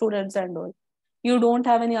to your students and all. You don't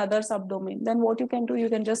have any other subdomain. Then what you can do, you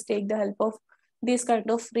can just take the help of these kind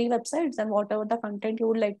of free websites, and whatever the content you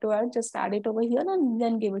would like to add, just add it over here and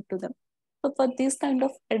then give it to them. So for these kind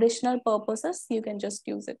of additional purposes, you can just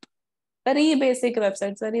use it. Very basic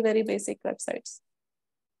websites, very, very basic websites.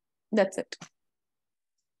 That's it.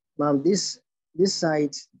 Ma'am, these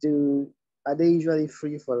sites, are they usually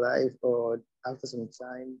free for life, or after some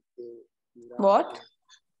time What?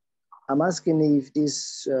 I'm asking if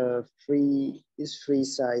this free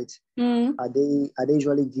site, are they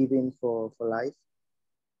usually given for life?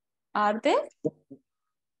 Are they?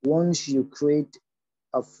 Once you create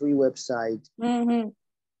a free website, can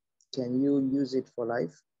you use it for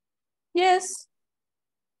life? Yes.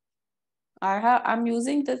 I'm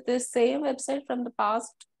using this same website from the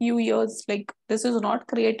past few years. Like, this is not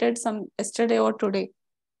created some yesterday or today.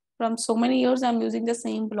 From so many years, I'm using the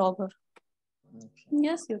same blogger. Okay.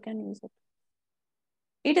 Yes, you can use it.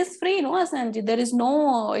 It is free, no, Sanji? There is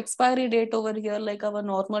no expiry date over here like our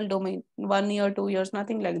normal domain. 1 year, 2 years,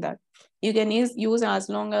 nothing like that. You can use as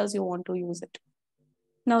long as you want to use it.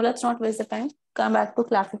 Now, let's not waste the time. Come back to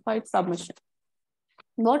classified submission.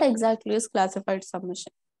 What exactly is classified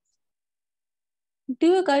submission? Do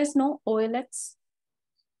you guys know OLX?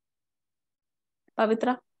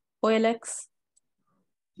 Pavitra, OLX?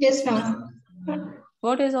 Yes, ma'am.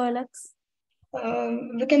 What is OLX?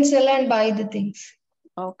 We can sell and buy the things.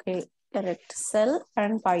 Okay, correct. Sell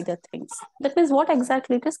and buy the things. That means what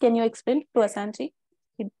exactly it is? Can you explain to Asanji?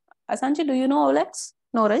 Asanji, do you know OLX?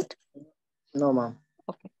 No, right? No, ma'am.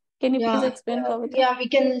 Okay. Can you please explain, Pavitra? Yeah, we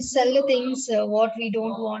can sell the things what we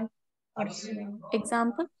don't want. Or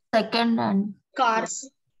example? Second hand. Cars,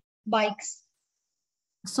 bikes.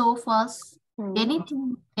 Sofas.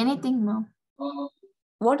 Anything, ma'am.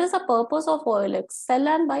 What is the purpose of OLX? Sell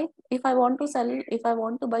and buy. If I want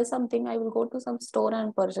to buy something, I will go to some store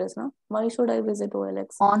and purchase. No? Why should I visit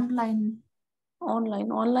OLX? Online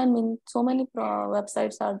means so many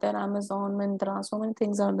websites are there. Amazon, Myntra, so many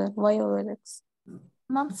things are there. Why OLX?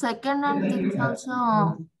 Ma'am, second hand things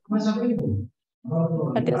also.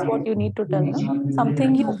 That is what you need to tell, no?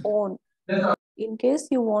 Something you own. In case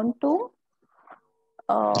you want to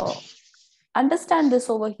understand this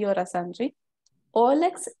over here, Asanji,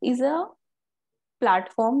 OLX is a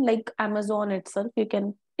platform like Amazon itself.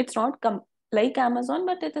 It's not like Amazon,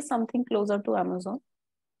 but it is something closer to Amazon.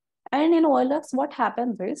 And in OLX, what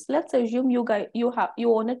happens is, let's assume you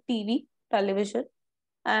own a television,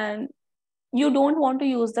 and you don't want to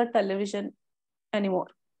use the television anymore.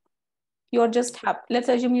 You're just let's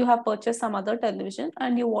assume you have purchased some other television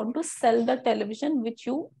and you want to sell the television which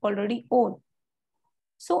you already own.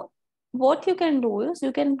 So what you can do is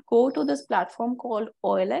you can go to this platform called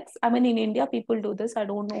OLX. I mean, in India, people do this. I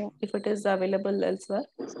don't know if it is available elsewhere,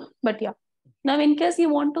 but yeah. Now, in case you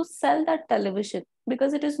want to sell that television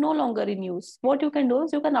because it is no longer in use, what you can do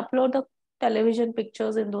is you can upload the television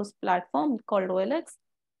pictures in those platforms called OLX.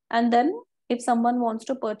 And then if someone wants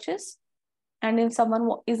to purchase and if someone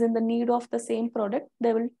is in the need of the same product,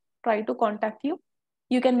 they will try to contact you.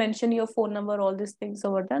 You can mention your phone number, all these things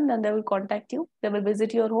over there, and then they will contact you. They will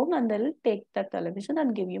visit your home and they will take that television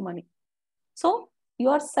and give you money. So you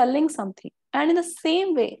are selling something. And in the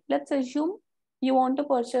same way, let's assume you want to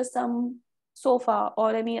purchase some sofa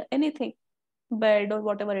or anything, bed or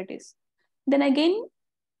whatever it is. Then again,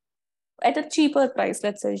 at a cheaper price,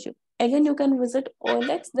 let's assume. Again, you can visit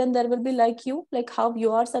OLX, then there will be like how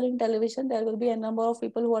you are selling television, there will be a number of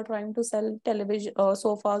people who are trying to sell television,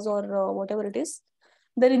 sofas or whatever it is.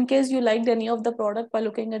 Then in case you liked any of the product by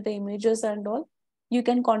looking at the images and all, you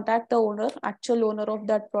can contact the owner, actual owner of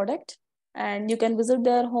that product, and you can visit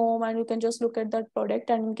their home and you can just look at that product.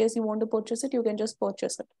 And in case you want to purchase it, you can just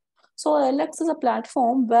purchase it. So OLX is a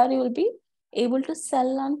platform where you will be able to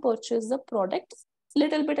sell and purchase the product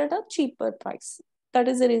little bit at a cheaper price. That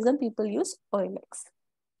is the reason people use OLX.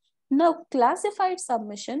 Now, classified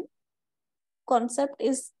submission concept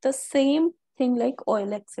is the same thing like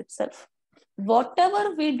OLX itself.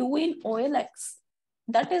 Whatever we do in OLX,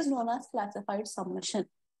 that is known as classified submission.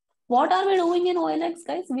 What are we doing in OLX,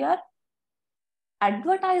 guys? We are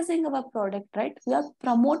advertising our product, right? We are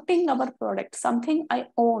promoting our product, something I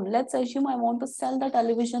own. Let's assume I want to sell the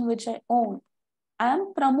television which I own. I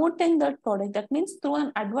am promoting that product. That means through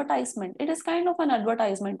an advertisement. It is kind of an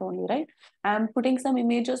advertisement only, right? I am putting some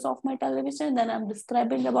images of my television, then I'm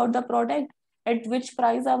describing about the product, at which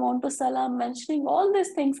price I want to sell. I'm mentioning all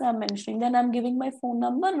these things I'm mentioning. Then I'm giving my phone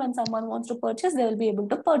number. When someone wants to purchase, they will be able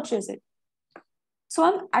to purchase it. So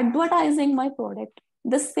I'm advertising my product.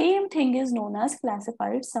 The same thing is known as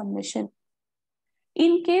classified submission.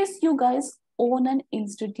 In case you guys own an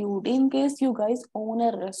institute, in case you guys own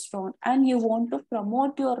a restaurant and you want to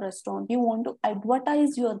promote your restaurant, you want to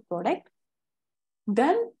advertise your product,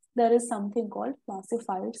 then there is something called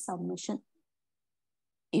classified submission.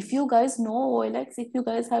 If you guys know OLX, if you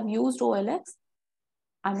guys have used OLX,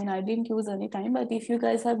 I mean, I didn't use any time, but if you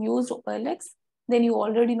guys have used OLX, then you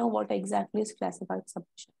already know what exactly is classified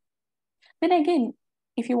submission. Then again,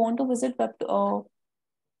 if you want to visit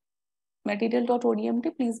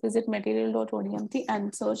material.odmt, please visit material.odmt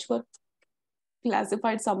and search for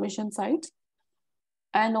classified submission sites.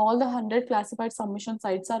 And all the 100 classified submission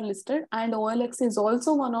sites are listed. And OLX is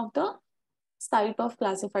also one of the site of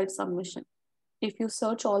classified submission. If you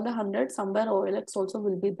search all the 100, somewhere OLX also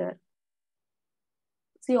will be there.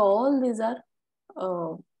 See, all these are,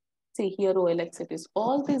 see here OLX it is.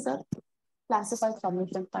 All these are classified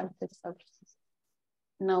submission sites itself.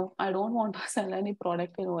 Now, I don't want to sell any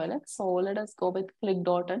product in OLX, so let us go with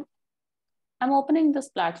click.in. I'm opening this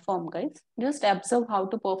platform, guys. Just observe how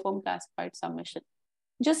to perform classified submission.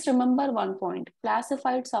 Just remember one point.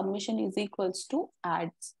 Classified submission is equals to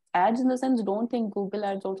ads. Ads in the sense, don't think Google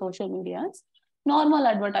ads or social media ads. Normal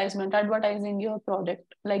advertisement, advertising your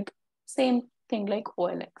product, like same thing like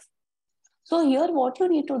OLX. So here what you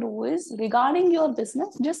need to do is regarding your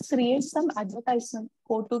business, just create some advertisement.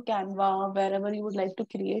 Go to Canva, wherever you would like to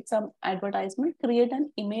create some advertisement, create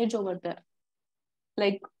an image over there.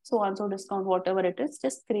 Like so-and-so discount, whatever it is,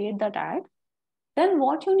 just create that ad. Then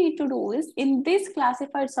what you need to do is in this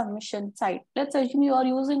classified submission site, let's assume you are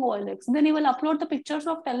using OLX, then you will upload the pictures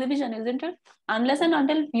of television, isn't it? Unless and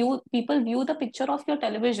until people view the picture of your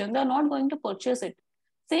television, they're not going to purchase it.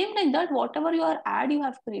 Same like that, whatever your ad you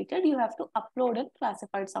have created, you have to upload it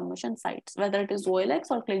classified submission sites, whether it is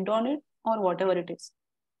OLX or click.in or whatever it is.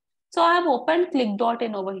 So I have opened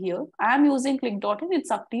click.in over here. I am using click.in.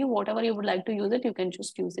 It's up to you. Whatever you would like to use it, you can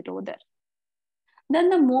just use it over there. Then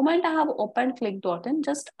the moment I have opened click.in,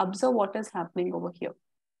 just observe what is happening over here.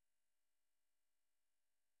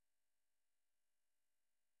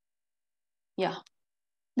 Yeah,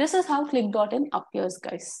 this is how click.in appears,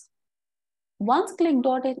 guys. Once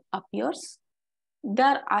click.in appears,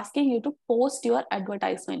 they're asking you to post your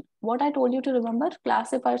advertisement. What I told you to remember,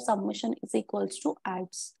 classified submission is equals to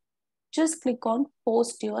ads. Just click on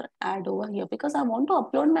post your ad over here because I want to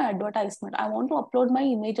upload my advertisement. I want to upload my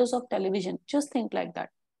images of television. Just think like that.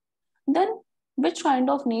 Then which kind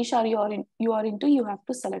of niche are you into, you have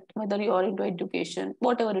to select whether you are into education,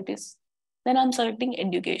 whatever it is. Then I'm selecting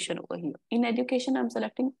education over here. In education, I'm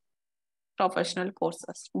selecting professional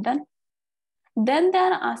courses. Then they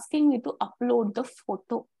are asking me to upload the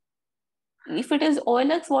photo. If it is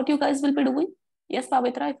OLX, what you guys will be doing? Yes,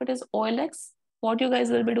 Pavitra, if it is OLX, what you guys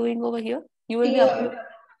will be doing over here? You will be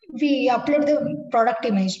we upload the product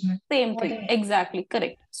image. Same thing, exactly,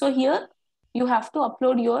 correct. So here you have to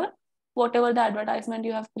upload your whatever the advertisement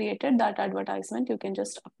you have created, that advertisement you can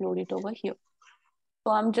just upload it over here.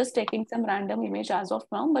 So I'm just taking some random image as of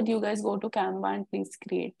now, but you guys go to Canva and please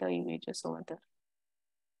create the images over there.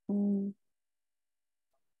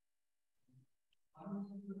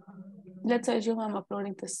 Let's assume I'm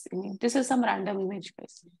uploading this image. This is some random image,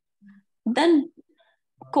 guys. Then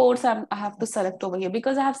codes I have to select over here.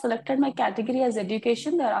 Because I have selected my category as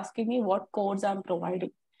education, they're asking me what codes I'm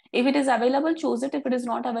providing. If it is available, choose it. If it is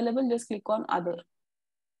not available, just click on other.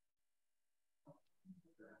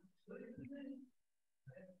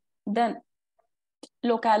 Then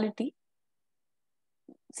locality.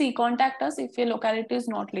 See, contact us if your locality is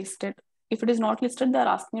not listed. If it is not listed, they're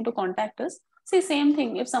asking you to contact us. See, same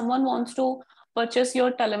thing. If someone wants to purchase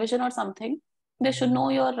your television or something, they should know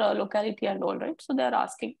your locality and all, right? So they're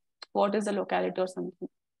asking what is the locality or something.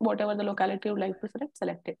 Whatever the locality you would like to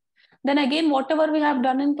select it. Then again, whatever we have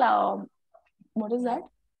done in cloud, what is that?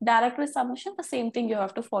 Directory submission, the same thing you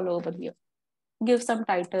have to follow over here. Give some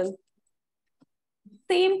title.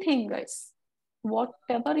 Same thing, guys.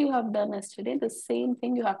 Whatever you have done yesterday, the same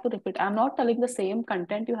thing you have to repeat. I'm not telling the same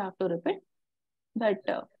content you have to repeat,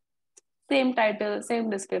 but same title, same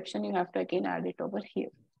description, you have to again add it over here.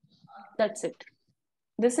 That's it.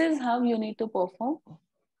 This is how you need to perform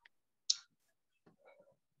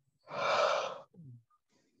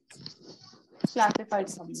classified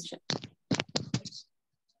submission.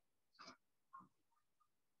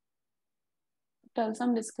 Tell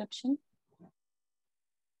some description.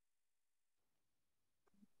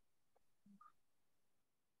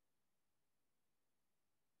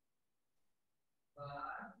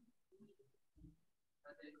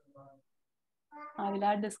 I will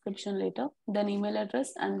add description later, then email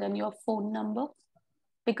address, and then your phone number,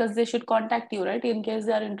 because they should contact you, right? In case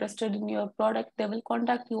they are interested in your product, they will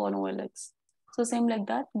contact you on OLX. So same like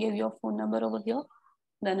that, give your phone number over here,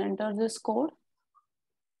 then enter this code.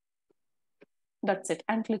 That's it,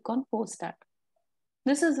 and click on post ad.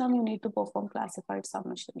 This is how you need to perform classified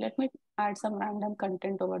submission. Let me add some random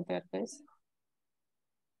content over there, guys.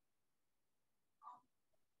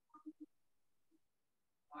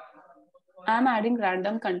 I'm adding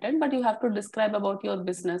random content, but you have to describe about your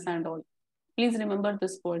business and all. Please remember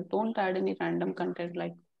this point. Don't add any random content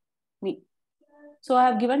like me. So I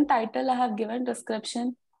have given title, I have given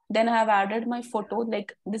description, then I have added my photo,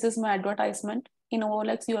 like this is my advertisement. In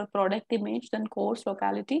OLX, your product image, then course,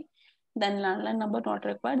 locality, then landline number not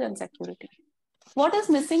required, then security. What is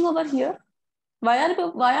missing over here? Why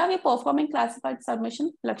are we performing classified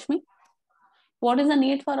submission, Lakshmi? What is the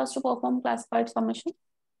need for us to perform classified submission?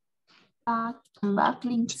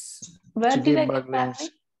 Backlinks. Where did I give backlink?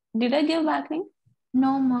 Did I give backlink?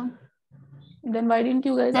 No, ma'am. Then why didn't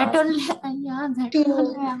you guys That ask? only, yeah, that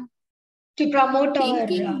only. To promote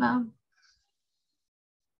Thinking, our. ma'am.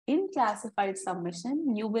 In classified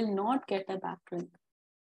submission, you will not get a backlink.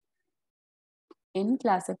 In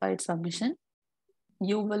classified submission,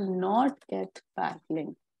 you will not get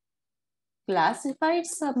backlink. Classified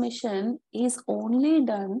submission is only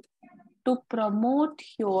done to promote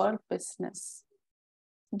your business.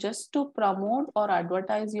 Just to promote or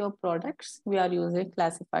advertise your products, we are using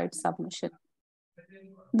classified submission.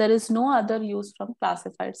 There is no other use from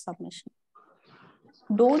classified submission.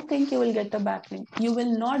 Don't think you will get a backlink. You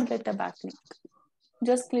will not get a backlink.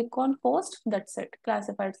 Just click on post, that's it.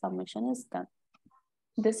 Classified submission is done.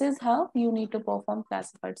 This is how you need to perform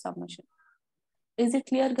classified submission. Is it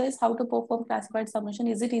clear, guys, how to perform classified submission?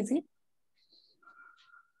 Is it easy?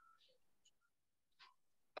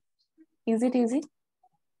 Is it easy?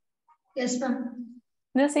 Yes, ma'am.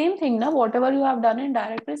 The same thing, now, whatever you have done in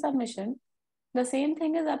directory submission, the same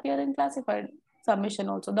thing is appear in classified submission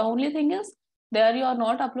also. The only thing is, there you are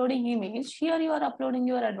not uploading image, here you are uploading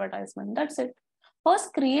your advertisement. That's it.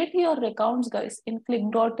 First, create your accounts, guys. In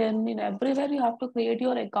click.in, in everywhere, you have to create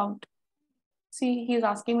your account. See, he's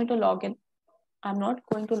asking me to log in. I'm not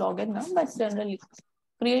going to log in now, but generally,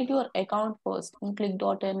 create your account first in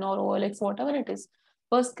click.in or OLX, whatever it is.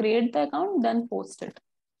 First, create the account, then post it.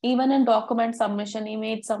 Even in document submission,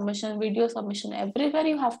 image submission, video submission, everywhere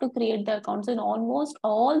you have to create the accounts. In almost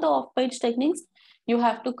all the off-page techniques, you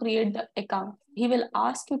have to create the account. He will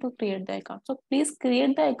ask you to create the account. So please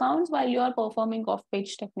create the accounts while you are performing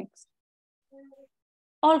off-page techniques.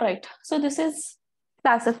 All right. So this is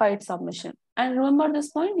classified submission. And remember this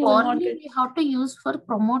point, you will not get... we have to use for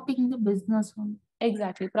promoting the business one.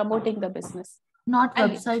 Exactly, promoting the business. Not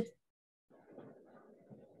website.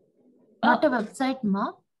 Not a website,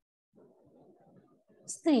 ma.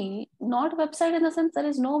 See, not website in the sense there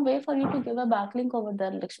is no way for you to give a backlink over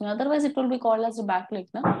there, Lakshmi. Otherwise, it will be called as a backlink,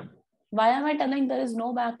 no? Why am I telling there is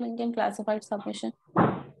no backlink in classified submission?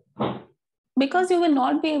 Because you will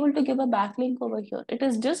not be able to give a backlink over here. It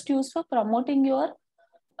is just used for promoting your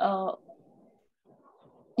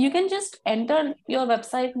you can just enter your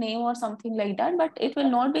website name or something like that, but it will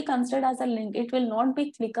not be considered as a link. It will not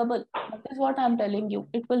be clickable. That is what I'm telling you.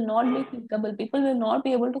 It will not be clickable. People will not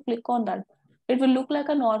be able to click on that. It will look like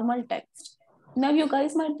a normal text. Now you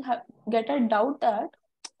guys might get a doubt that,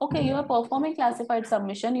 okay, you are performing classified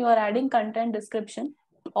submission, you are adding content description,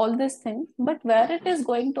 all these things, but where it is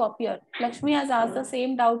going to appear? Lakshmi has asked the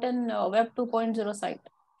same doubt in Web 2.0 site.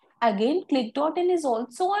 Again, click.in is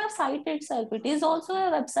also a site itself. It is also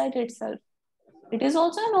a website itself. It is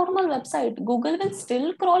also a normal website. Google will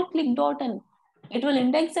still crawl click.in. It will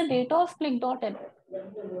index the data of click.in.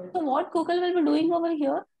 So what Google will be doing over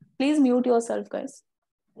here? Please mute yourself, guys.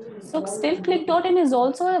 So still click.in is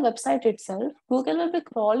also a website itself. Google will be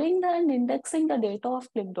crawling and indexing the data of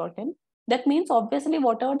click.in. That means obviously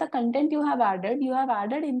whatever the content you have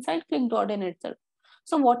added inside click.in itself.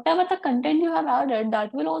 So whatever the content you have added,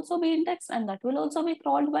 that will also be indexed and that will also be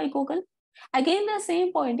crawled by Google. Again, the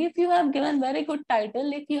same point, if you have given very good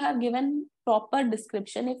title, if you have given proper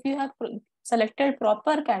description, if you have selected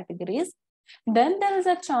proper categories, then there is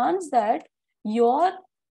a chance that your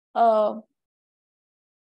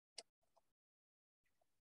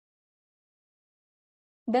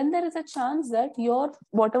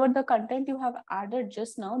whatever the content you have added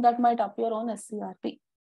just now, that might appear on SCRP.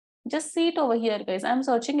 Just see it over here, guys. I'm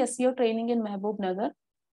searching SEO training in Mehboob Nagar.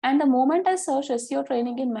 And the moment I search SEO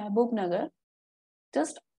training in Mehboob Nagar,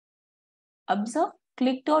 just observe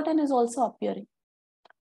click.in is also appearing.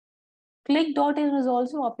 Click.in is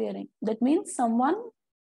also appearing. That means someone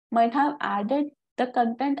might have added the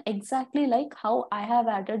content exactly like how I have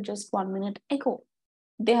added just 1 minute ago.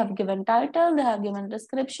 They have given title, they have given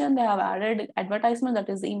description, they have added advertisement, that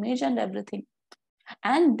is image and everything.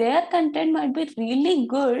 And their content might be really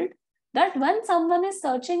good that when someone is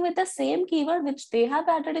searching with the same keyword which they have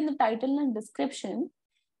added in the title and description,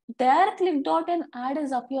 their click.in ad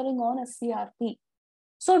is appearing on SCRP.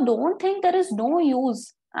 So don't think there is no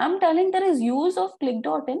use. I'm telling there is use of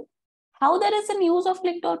click.in. How there is an use of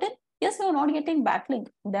click.in? Yes, you're not getting backlink.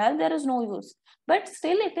 There is no use. But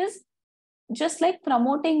still it is just like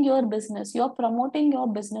promoting your business. You're promoting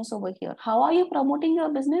your business over here. How are you promoting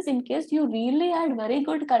your business? In case you really had very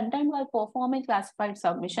good content while performing classified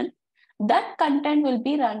submission, that content will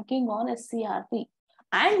be ranking on SCRP.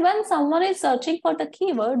 And when someone is searching for the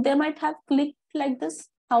keyword, they might have clicked like this,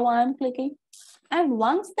 how I am clicking. And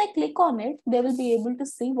once they click on it, they will be able to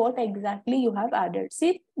see what exactly you have added.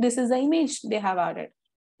 See, this is the image they have added.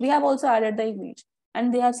 We have also added the image.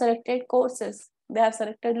 And they have selected courses. They have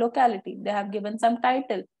selected locality. They have given some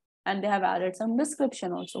title. And they have added some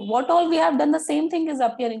description also. What all we have done, the same thing is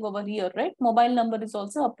appearing over here, right? Mobile number is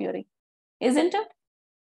also appearing. Isn't it?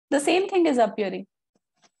 The same thing is appearing.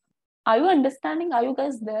 Are you understanding? Are you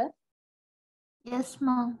guys there? Yes,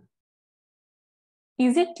 ma'am.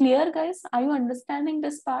 Is it clear, guys? Are you understanding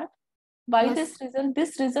this part? Why Yes.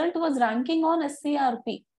 this result was ranking on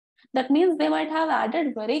SCRP. That means they might have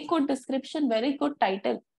added very good description, very good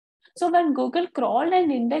title. So when Google crawled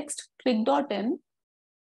and indexed click.in,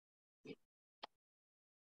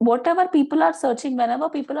 whatever people are searching, whenever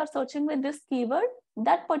people are searching with this keyword,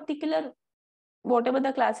 that particular, whatever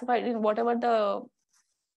the classified, whatever the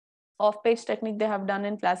off-page technique they have done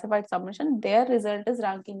in classified submission, their result is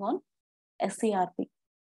ranking on SCRP.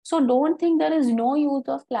 So don't think there is no use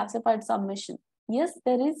of classified submission. Yes,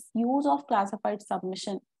 there is use of classified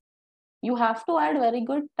submission. You have to add very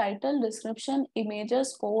good title, description,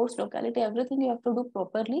 images, course, locality, everything you have to do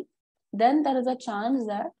properly. Then there is a chance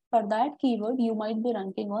that for that keyword, you might be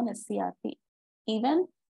ranking on SCRP. Even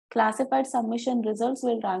classified submission results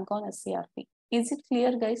will rank on SCRP. Is it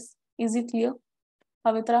clear, guys? Is it clear?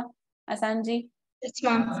 Pavitra, Asanji? Yes,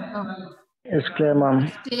 ma'am. It's clear, ma'am.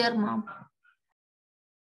 It's clear, ma'am.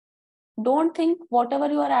 Don't think whatever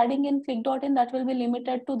you are adding in click.in that will be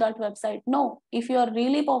limited to that website. No, if you are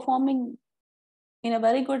really performing in a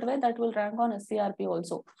very good way, that will rank on SCRP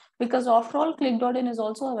also. Because after all, click.in is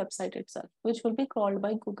also a website itself, which will be crawled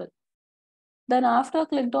by Google. Then after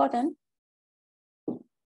click.in,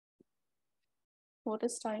 what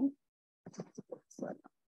is time?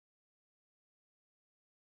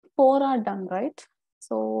 4 are done, right?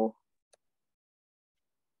 So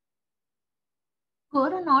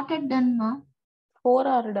 4 are not yet done, ma'am. 4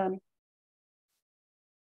 are done.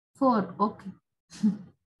 4, okay.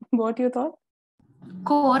 What you thought?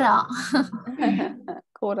 Quora.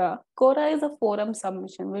 Quora. Quora is a forum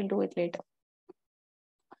submission. We'll do it later.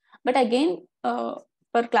 But again,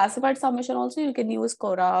 for classified submission also, you can use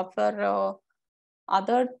Quora. For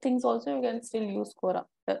other things also, you can still use Quora.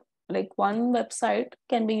 Like one website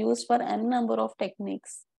can be used for n number of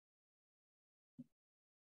techniques.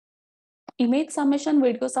 Image submission,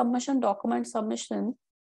 video submission, document submission.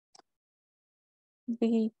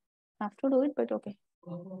 We have to do it, but okay.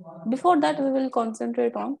 Before that, we will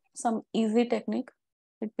concentrate on some easy technique.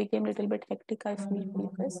 It became a little bit hectic, I feel, for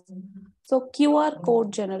you guys. So QR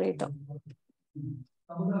code generator.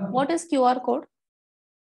 What is QR code?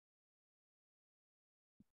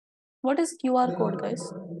 What is QR code,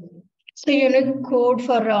 guys? So unique code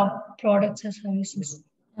for products or services.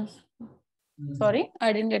 Yes. Sorry,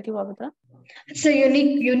 I didn't get you, Pavitra. It's a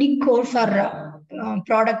unique code for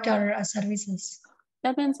product or services.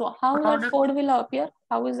 That means how that code will appear?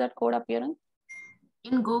 How is that code appearing?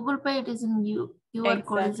 In Google Pay, it is in QR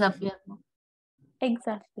code is appear.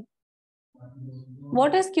 Exactly.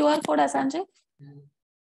 What is QR code, Sanjay?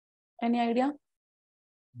 Any idea?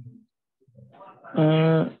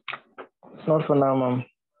 Not for now, ma'am.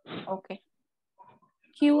 Okay.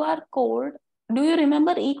 QR code. Do you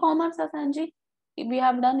remember e-commerce, Sanjay? We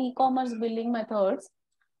have done e-commerce billing methods,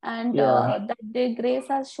 and that day Grace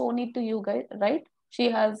has shown it to you guys, right? She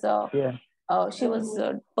has. She was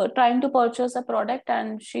trying to purchase a product,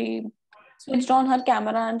 and she switched on her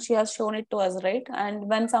camera, and she has shown it to us, right? And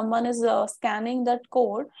when someone is scanning that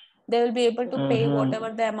code, they will be able to pay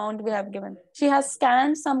whatever the amount we have given. She has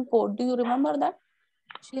scanned some code. Do you remember that?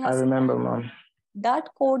 I remember, ma'am. That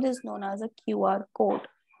code is known as a QR code.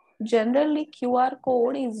 Generally, QR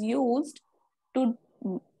code is used to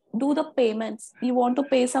do the payments. You want to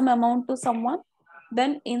pay some amount to someone,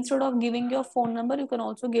 then instead of giving your phone number, you can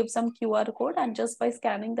also give some QR code, and just by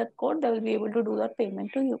scanning that code, they will be able to do that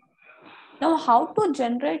payment to you. Now, how to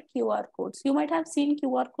generate QR codes? You might have seen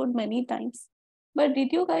QR code many times, but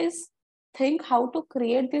did you guys think how to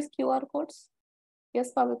create these QR codes?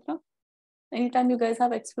 Yes, Pavitra? Anytime you guys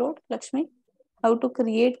have explored, Lakshmi, how to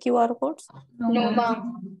create QR codes? No,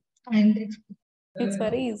 ma'am. It's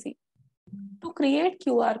very easy. To create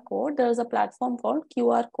QR code, there is a platform called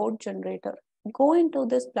QR code generator. Go into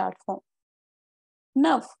this platform.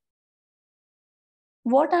 Now,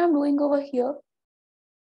 what I'm doing over here,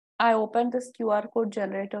 I open this QR code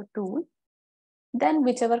generator tool. Then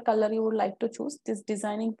whichever color you would like to choose, this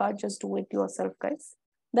designing part, just do it yourself, guys.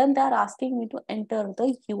 Then they're asking me to enter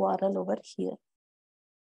the URL over here.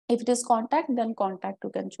 If it is contact, then contact you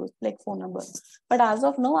can choose, like phone number. But as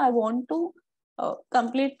of now, I want to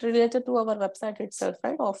complete related to our website itself,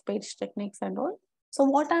 right? Off-page techniques and all. So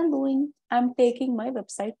what I'm doing, I'm taking my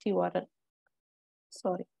website URL.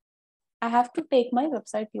 Sorry. I have to take my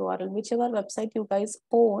website URL, whichever website you guys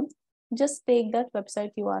own, just take that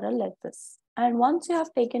website URL like this. And once you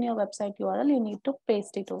have taken your website URL, you need to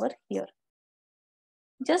paste it over here.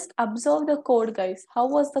 Just observe the code, guys. How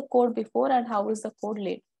was the code before and how is the code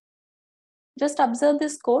later? Just observe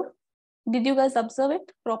this code. Did you guys observe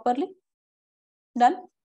it properly? Done?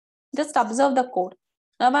 Just observe the code.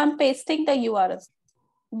 Now I'm pasting the URL.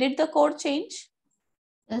 Did the code change?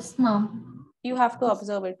 Yes, ma'am. You have to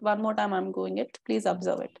observe it. One more time I'm going it. Please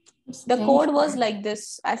observe it. The code was like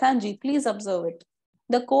this. Asanji, please observe it.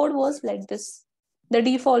 The code was like this. The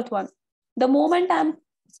default one. The moment I'm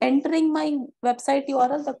entering my website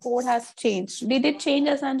URL, the code has changed. Did it change,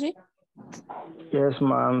 Asanji? Yes,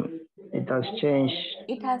 ma'am. It has changed.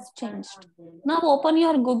 It has changed. Now open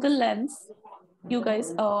your Google Lens. You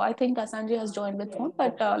guys, I think Asanji has joined with phone,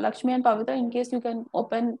 but Lakshmi and Pavitra, in case you can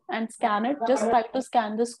open and scan it, just try to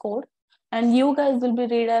scan this code and you guys will be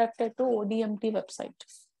redirected to ODMT website.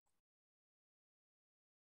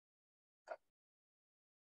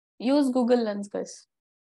 Use Google Lens, guys.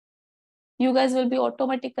 You guys will be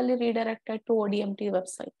automatically redirected to ODMT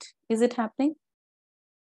website. Is it happening?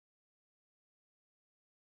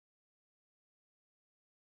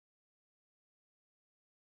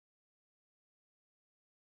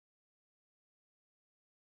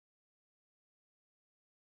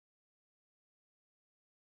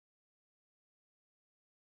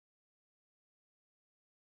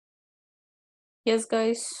 Yes,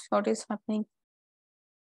 guys, what is happening?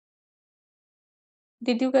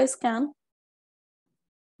 Did you guys scan?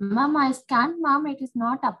 Ma'am, I scanned, ma'am. It is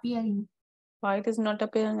not appearing. Why it is not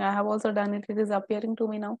appearing? I have also done it. It is appearing to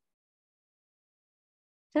me now.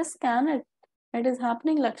 Just scan it. It is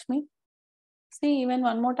happening, Lakshmi. See, even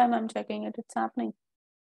one more time I'm checking it. It's happening.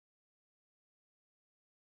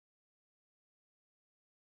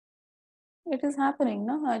 It is happening,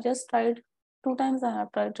 no? I just tried 2 times. I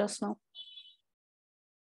have tried just now.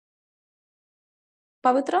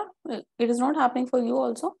 Pavitra, it is not happening for you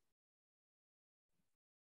also?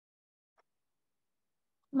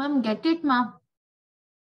 Ma'am, get it, ma'am.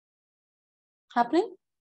 Happening?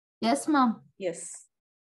 Yes, ma'am. Yes.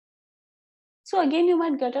 So again, you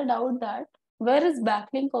might get a doubt that where is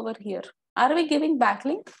backlink over here? Are we giving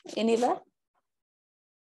backlink anywhere?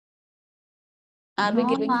 Are we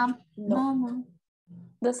giving? Ma'am. No. No, ma'am.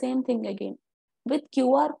 The same thing again. With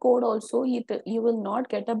QR code also, you will not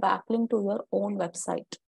get a backlink to your own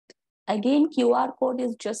website. Again, QR code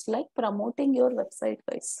is just like promoting your website,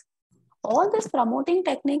 guys. All these promotion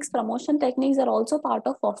techniques are also part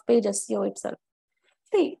of off-page SEO itself.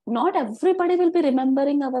 See, not everybody will be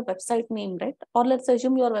remembering our website name, right? Or let's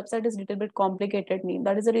assume your website is a little bit complicated name.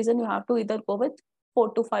 That is the reason you have to either go with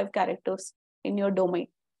 4 to 5 characters in your domain.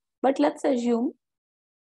 But let's assume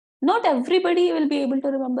not everybody will be able to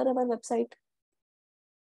remember our website.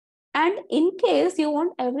 And in case you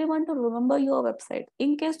want everyone to remember your website,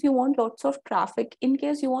 in case you want lots of traffic, in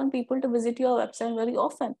case you want people to visit your website very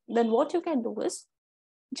often, then what you can do is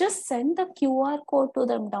just send the QR code to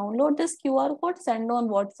them. Download this QR code, send on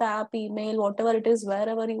WhatsApp, email, whatever it is,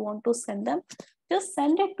 wherever you want to send them, just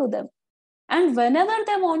send it to them. And whenever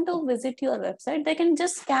they want to visit your website, they can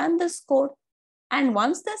just scan this code. And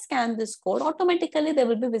once they scan this code, automatically they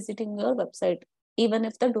will be visiting your website, even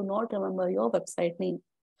if they do not remember your website name.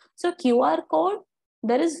 So QR code,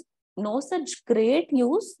 there is no such great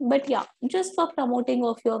use, but yeah, just for promoting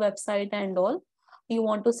of your website and all, you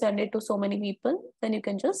want to send it to so many people, then you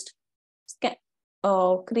can just scan,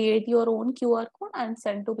 create your own QR code and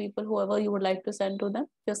send to people, whoever you would like to send to them,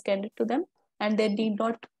 just send it to them. And they need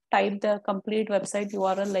not type the complete website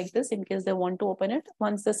URL like this in case they want to open it.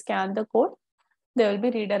 Once they scan the code, they will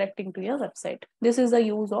be redirecting to your website. This is the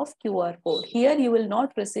use of QR code. Here you will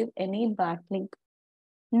not receive any backlink.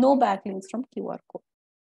 No backlinks from QR code.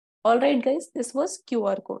 All right, guys, this was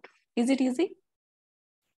QR code. Is it easy?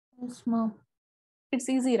 Yes, ma'am. It's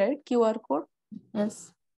easy, right? QR code?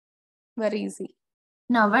 Yes. Very easy.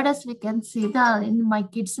 Nowadays, we can see in my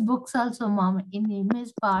kids' books also, ma'am, in the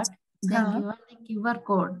image part, they given the QR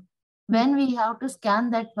code. When we have to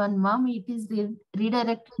scan that one, ma'am, it is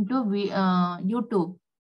redirected to YouTube.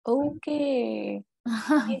 Okay.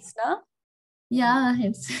 Nice, na? Yeah,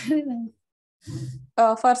 it's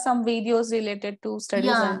For some videos related to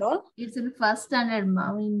studies and all. It's in first standard,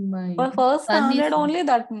 ma'am. In my For first standard only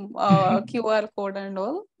that QR code and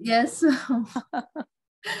all. Yes.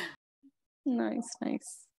 Nice,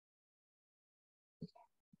 nice.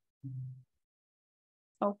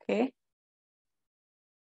 Okay.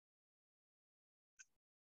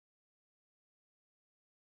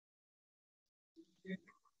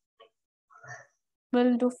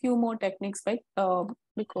 We'll do few more techniques, right?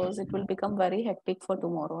 Because it will become very hectic for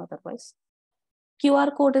tomorrow otherwise.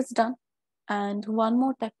 QR code is done. And one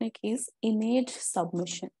more technique is image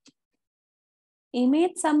submission.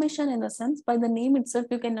 Image submission, in a sense, by the name itself,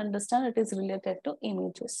 you can understand it is related to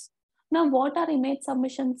images. Now, what are image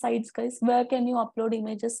submission sites, guys? Where can you upload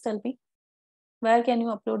images? Tell me. Where can you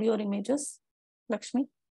upload your images, Lakshmi?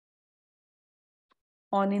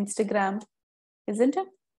 On Instagram, isn't it?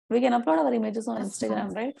 We can upload our images on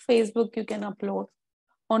Instagram, right? Facebook, you can upload.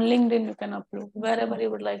 On LinkedIn, you can upload. Wherever you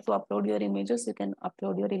would like to upload your images, you can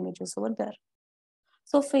upload your images over there.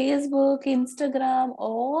 So Facebook, Instagram,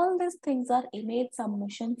 all these things are image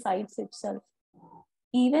submission sites itself.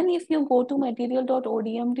 Even if you go to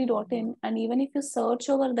material.odmt.in and even if you search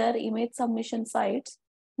over there image submission sites,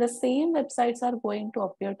 the same websites are going to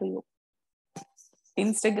appear to you.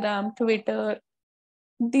 Instagram, Twitter,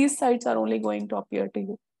 these sites are only going to appear to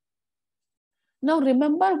you. Now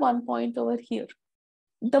remember one point over here.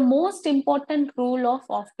 The most important rule of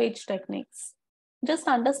off-page techniques. Just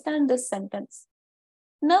understand this sentence.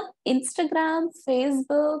 Now, Instagram,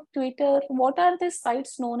 Facebook, Twitter, what are these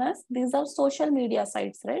sites known as? These are social media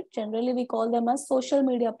sites, right? Generally, we call them as social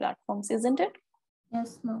media platforms, isn't it?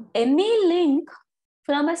 Yes, ma'am. Any link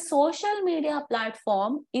from a social media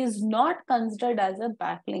platform is not considered as a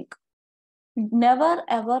backlink. Never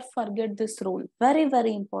ever forget this rule. Very,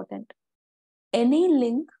 very important. Any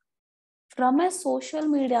link from a social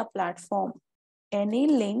media platform, any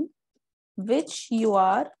link which you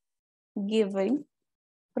are giving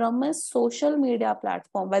from a social media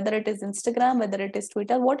platform, whether it is Instagram, whether it is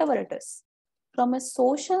Twitter, whatever it is, from a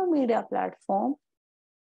social media platform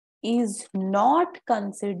is not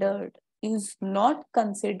considered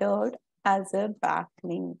as a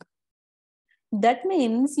backlink. That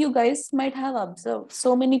means you guys might have observed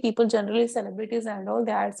so many people, generally celebrities and all,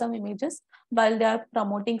 they add some images while they are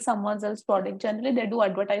promoting someone else's product. Generally, they do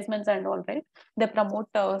advertisements and all, right? They promote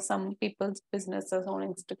some people's businesses on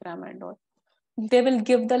Instagram and all. they will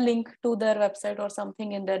give the link to their website or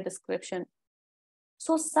something in their description.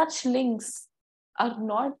 So such links are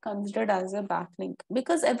not considered as a backlink,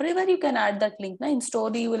 because everywhere you can add that link. In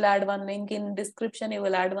story, you will add one link. In description, you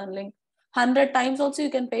will add one link. 100 times also, you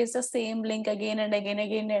can paste the same link again and again,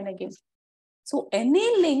 again and again. So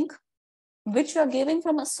any link which you are giving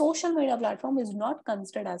from a social media platform is not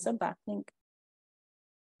considered as a backlink.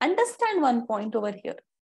 Understand one point over here.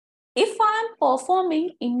 If I am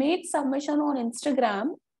performing image submission on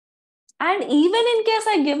Instagram, and even in case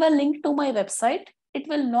I give a link to my website, it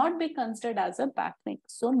will not be considered as a backlink.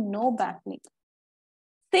 So no backlink.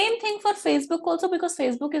 Same thing for Facebook also, because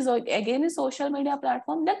Facebook is again a social media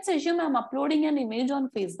platform. Let's assume I'm uploading an image on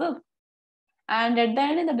Facebook, and at the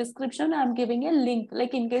end in the description, I'm giving a link.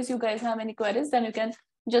 Like in case you guys have any queries, then you can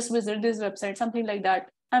just visit this website, something like that.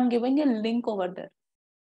 I'm giving a link over there.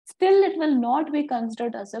 Still, it will not be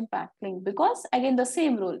considered as a backlink, because again, the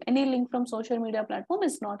same rule, any link from social media platform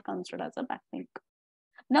is not considered as a backlink.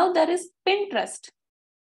 Now there is Pinterest.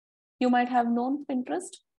 You might have known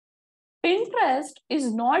Pinterest. Pinterest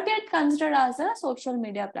is not yet considered as a social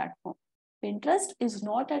media platform. Pinterest is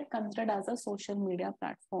not yet considered as a social media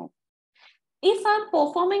platform. If I'm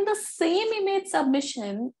performing the same image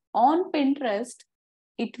submission on Pinterest,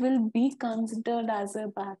 it will be considered as a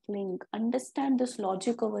backlink. Understand this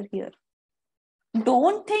logic over here.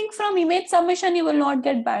 Don't think from image submission you will not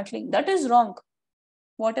get backlink. That is wrong.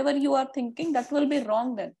 Whatever you are thinking, that will be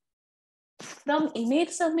wrong then. From image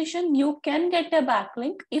submission, you can get a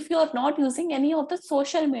backlink if you are not using any of the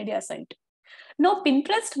social media site. Now,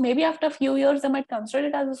 Pinterest, maybe after a few years, they might consider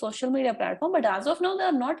it as a social media platform, but as of now, they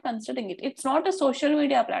are not considering it. It's not a social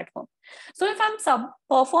media platform. So if I'm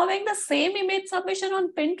performing the same image submission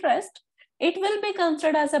on Pinterest, it will be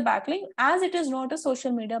considered as a backlink, as it is not a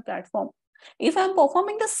social media platform. If I'm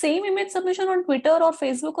performing the same image submission on Twitter or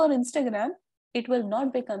Facebook or Instagram, it will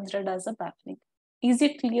not be considered as a backlink. Is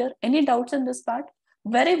it clear? Any doubts in this part?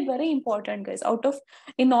 Very, very important, guys.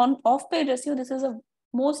 In off-page SEO, this is a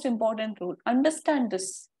most important rule. Understand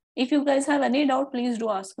this. If you guys have any doubt, please do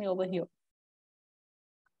ask me over here.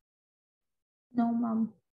 No,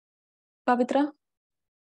 ma'am. Pavitra?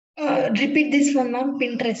 Repeat this one, ma'am.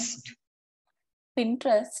 Pinterest.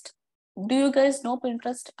 Pinterest. Do you guys know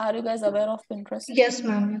Pinterest? Are you guys aware of Pinterest? Yes,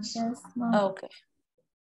 ma'am. Yes. Yes, ma'am. Okay.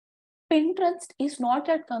 Pinterest is not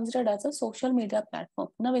yet considered as a social media platform.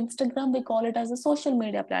 Now, Instagram, we call it as a social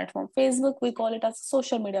media platform. Facebook, we call it as a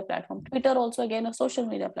social media platform. Twitter also, again, a social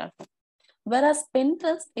media platform. Whereas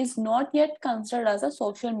Pinterest is not yet considered as a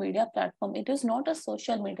social media platform. It is not a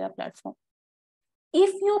social media platform.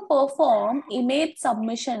 If you perform image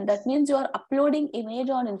submission, that means you are uploading image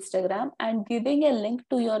on Instagram and giving a link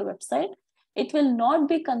to your website, it will not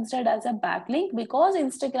be considered as a backlink, because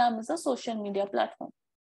Instagram is a social media platform.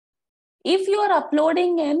 If you are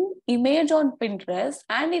uploading an image on Pinterest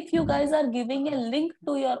and if you guys are giving a link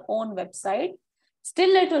to your own website,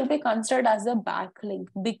 still it will be considered as a backlink,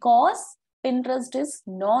 because Pinterest is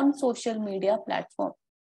non-social media platform.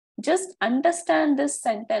 Just understand this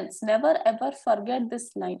sentence. Never ever forget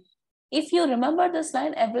this line. If you remember this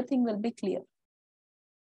line, everything will be clear.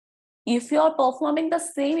 If you are performing the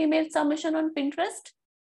same image submission on Pinterest,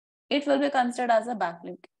 it will be considered as a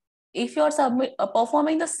backlink. If you're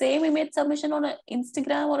performing the same image submission on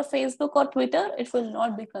Instagram or Facebook or Twitter, it will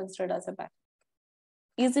not be considered as a backlink.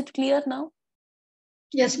 Is it clear now?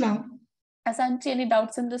 Yes, ma'am. Asanchi, any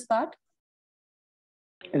doubts in this part?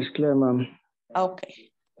 It's clear, ma'am. Okay.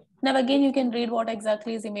 Now again, you can read what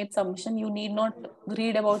exactly is image submission. You need not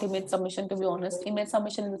read about image submission, to be honest. Image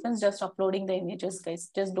submission in the sense just uploading the images, guys.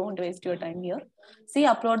 Just don't waste your time here. See,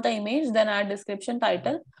 upload the image, then add description,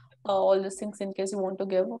 title, all these things in case you want to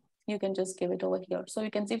give. You can just give it over here. So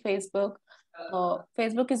you can see Facebook.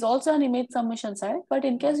 Facebook is also an image submission site, but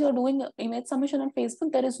in case you're doing image submission on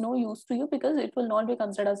Facebook, there is no use to you because it will not be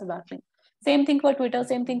considered as a backlink. Same thing for Twitter,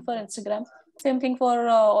 same thing for Instagram, same thing for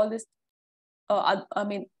all this.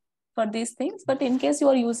 For these things, but in case you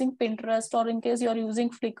are using Pinterest or in case you are using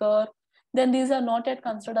Flickr, then these are not yet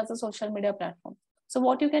considered as a social media platform. So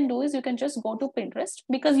what you can do is you can just go to Pinterest,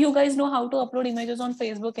 because you guys know how to upload images on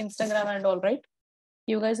Facebook, Instagram and all, right?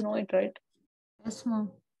 You guys know it, right? Yes, ma'am.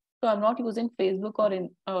 So I'm not using Facebook or in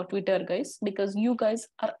Twitter, guys, because you guys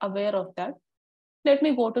are aware of that. Let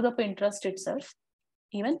me go to the Pinterest itself.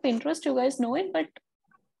 Even Pinterest, you guys know it, but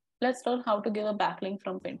let's learn how to give a backlink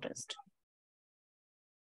from Pinterest.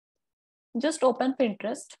 Just open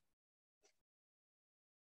Pinterest.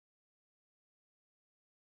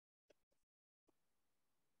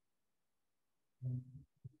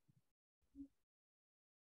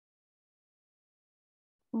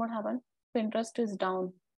 What happened? Pinterest is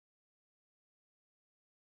down.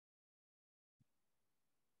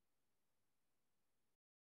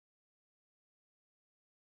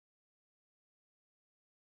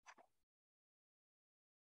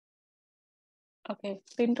 Okay,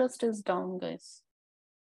 Pinterest is down, guys.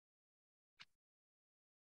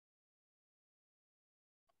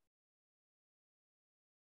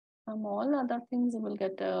 All other things you will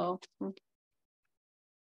get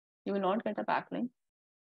you will not get a backlink.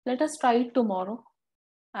 Let us try it tomorrow.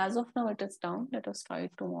 As of now, it is down. Let us try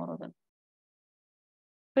it tomorrow then.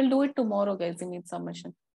 We'll do it tomorrow, guys, in each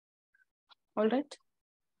submission. All right?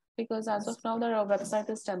 Because as of now, the website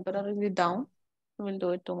is temporarily down. We'll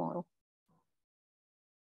do it tomorrow.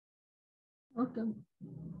 Okay.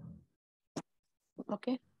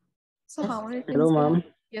 Okay. So Yes. how many things? Hello, ma'am.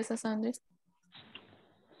 Yes, Sanjay.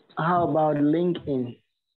 How about LinkedIn?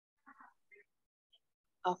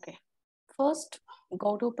 Okay. First,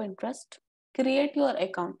 go to Pinterest. Create your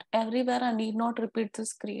account. Everywhere I need not repeat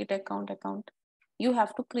this create account. You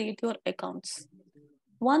have to create your accounts.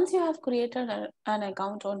 Once you have created an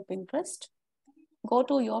account on Pinterest, go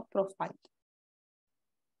to your profile.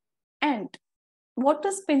 And what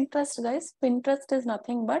is Pinterest, guys? Pinterest is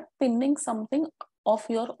nothing but pinning something of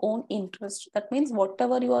your own interest. That means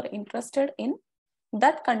whatever you are interested in,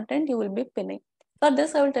 that content you will be pinning. For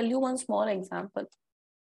this, I will tell you one small example.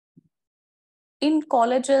 In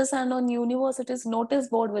colleges and on universities, notice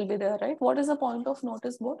board will be there, right? What is the point of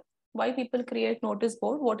notice board? Why people create notice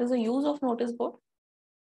board? What is the use of notice board?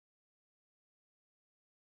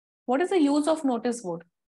 What is the use of notice board?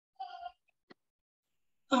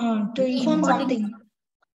 To inform something.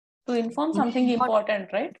 To inform something important,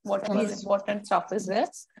 right? Whatever important stuff is there,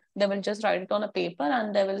 they will just write it on a paper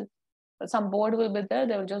and they will, some board will be there,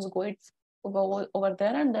 they will just go it over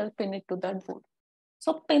there and they'll pin it to that board.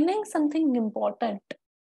 So pinning something important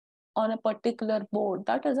on a particular board,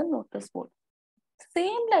 that is a notice board.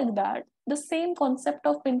 Same like that, the same concept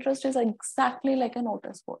of Pinterest is exactly like a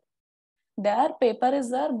notice board. There, paper is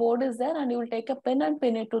there, board is there, and you will take a pen and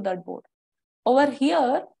pin it to that board. Over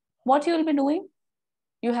here, what you will be doing?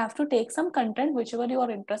 You have to take some content, whichever you are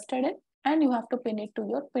interested in, and you have to pin it to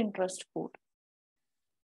your Pinterest board.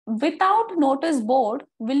 Without notice board,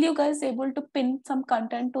 will you guys able to pin some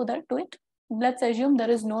content to it? Let's assume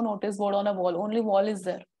there is no notice board on a wall, only wall is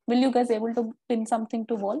there. Will you guys able to pin something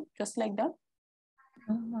to wall just like that?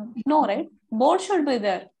 No, right? Board should be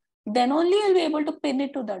there. Then only you'll be able to pin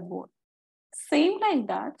it to that board. Same like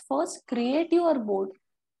that. First, create your board.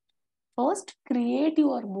 How to create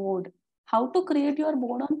your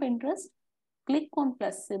board on Pinterest? Click on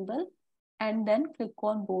plus symbol and then click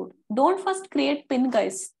on board. Don't first create pin,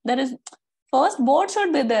 guys. There is first board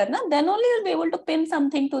should be there. Then only you'll be able to pin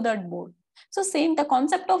something to that board. So same, the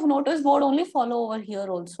concept of notice board only follow over here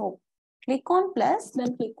also. Click on plus,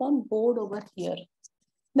 then click on board over here.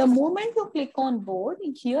 The moment you click on board,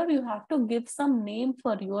 here you have to give some name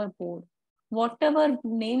for your board. Whatever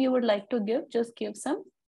name you would like to give, just give some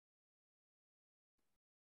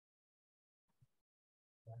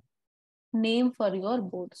name for your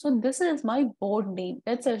board. So this is my board name.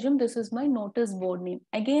 Let's assume this is my notice board name.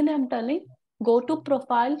 Again, I'm telling, go to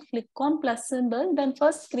profile, click on plus symbol, then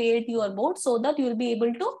first create your board so that you'll be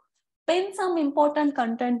able to pin some important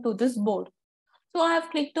content to this board. So I have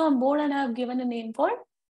clicked on board and I have given a name for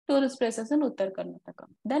tourist places in Uttar Karnataka.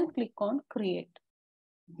 Then click on create.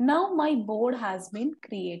 Now my board has been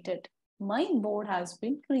created.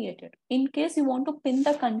 In case you want to pin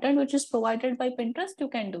the content which is provided by Pinterest, you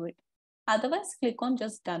can do it. Otherwise, click on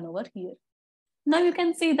just done over here. Now you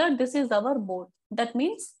can see that this is our board. That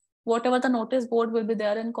means whatever the notice board will be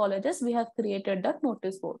there in colleges, we have created that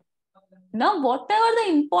notice board. Now, whatever the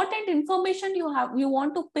important information you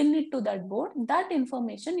want to pin it to that board, that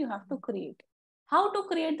information you have to create. How to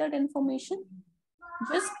create that information?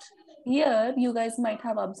 Just here, you guys might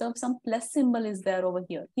have observed some plus symbol is there over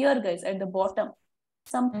here. Here, guys, at the bottom,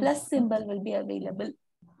 some plus symbol will be available.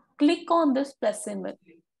 Click on this plus symbol.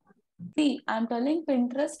 See, I'm telling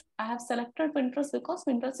Pinterest, I have selected Pinterest because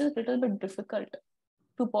Pinterest is a little bit difficult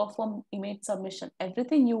to perform image submission.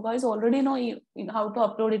 Everything you guys already know how to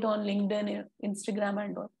upload it on LinkedIn, Instagram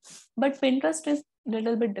and all. But Pinterest is a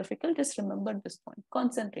little bit difficult. Just remember this point.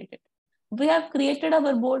 Concentrate it. We have created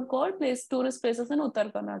our board called Tourist Places in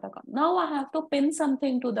Uttar Karnataka. Now I have to pin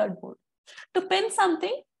something to that board. To pin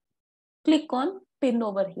something, click on pin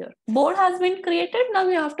over here. Board has been created. Now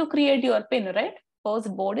you have to create your pin, right?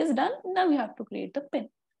 First board is done. Now you have to create the pin.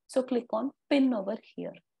 So click on pin over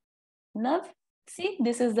here. Now, see,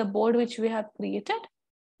 this is the board which we have created.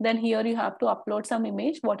 Then here you have to upload some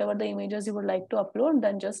image, whatever the images you would like to upload,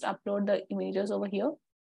 then just upload the images over here.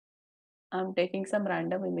 I'm taking some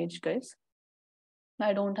random image, guys.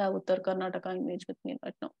 I don't have Uttar Karnataka image with me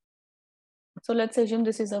right now. So let's assume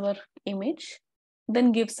this is our image.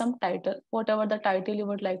 Then give some title, whatever the title you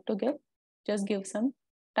would like to give, just give some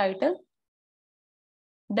title.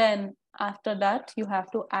 Then after that, you have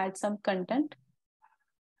to add some content.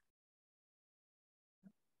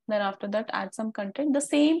 Then after that, add some content. The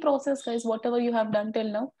same process, guys, whatever you have done till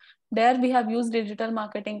now. There we have used digital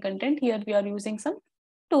marketing content. Here we are using some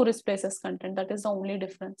tourist places content. That is the only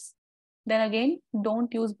difference. Then again,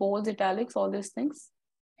 don't use bolds, italics, all these things.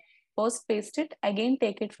 First paste it, again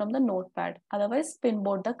take it from the notepad. Otherwise,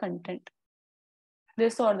 pinboard the content.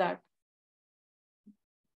 This or that.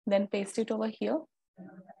 Then paste it over here.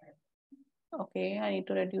 Okay, I need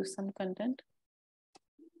to reduce some content.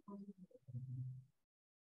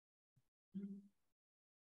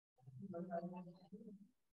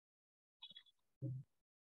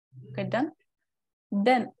 Okay, done.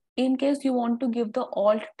 Then, in case you want to give the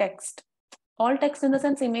alt text in the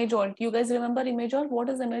sense image alt. You guys remember image alt? What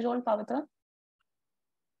is image alt, Pavitra?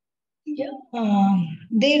 Yeah.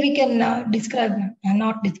 There we can describe,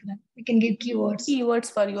 not describe. We can give keywords.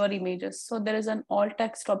 Keywords for your images. So there is an alt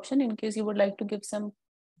text option. In case you would like to give some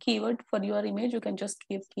keyword for your image, you can just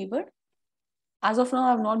give keyword. As of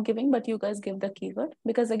now, I'm not giving, but you guys give the keyword,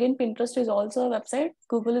 because again, Pinterest is also a website.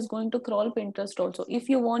 Google is going to crawl Pinterest also. If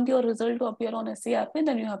you want your result to appear on SERP,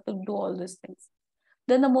 then you have to do all these things.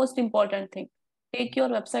 Then the most important thing, take your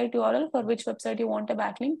website URL for which website you want a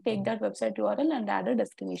backlink, take that website URL and add a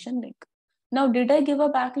destination link. Now, did I give a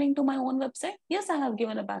backlink to my own website? Yes, I have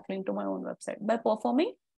given a backlink to my own website by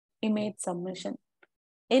performing image submission.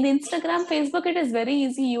 In Instagram, Facebook, it is very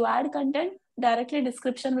easy. You add content, directly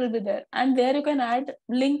description will be there. And there you can add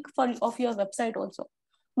link of your website also.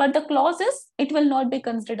 But the clause is, it will not be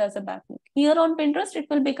considered as a backlink. Here on Pinterest, it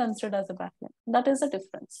will be considered as a backlink. That is the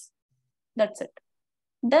difference. That's it.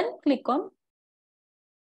 Then click on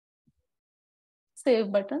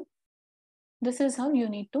Save button. This is how you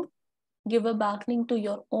need to give a backlink to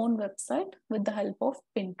your own website with the help of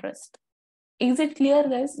Pinterest. Is it clear,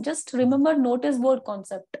 guys? Just remember notice board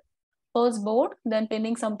concept. First board, then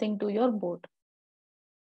pinning something to your board.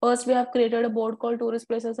 First, we have created a board called Tourist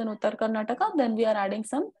Places in Uttar Karnataka. Then we are adding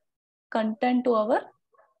some content to our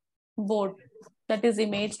board. That is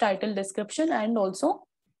image, title, description, and also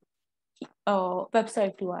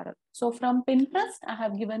website URL. So from Pinterest, I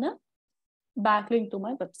have given a backlink to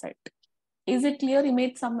my website. Is it clear,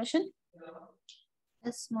 image submission?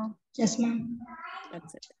 Yes, ma'am. Yes, ma'am.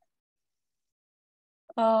 That's it.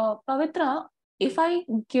 Pavitra, if I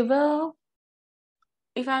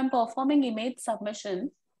am performing image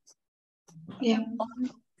submission on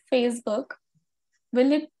Facebook,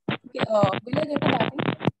 will I get a backlink?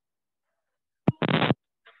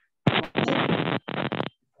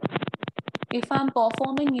 If I'm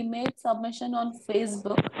performing image submission on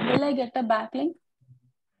Facebook, will I get a backlink?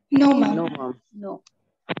 No, ma'am. No, ma'am. No.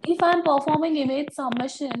 If I'm performing image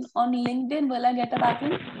submission on LinkedIn, will I get a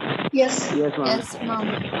backlink? Yes. Yes, ma'am. Yes, ma'am.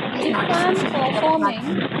 If I'm performing,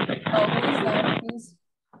 who is that? Please.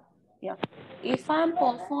 Yeah. If I'm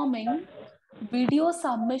performing video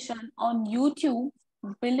submission on YouTube,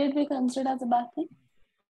 will it be considered as a backlink?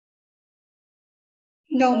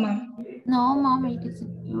 No, ma'am. No, ma'am. It is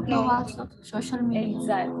YouTube No. also social media.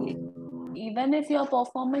 Exactly. Even if you're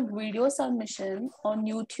performing video submission on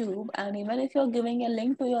YouTube and even if you're giving a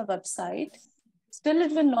link to your website, still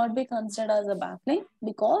it will not be considered as a backlink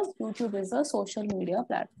because YouTube is a social media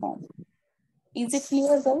platform. Is it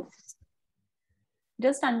clear, though?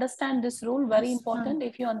 Just understand this rule, very important.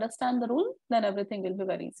 If you understand the rule, then everything will be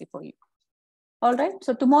very easy for you. All right.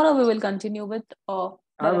 So tomorrow we will continue with. I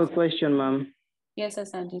have a question, ma'am. Yes,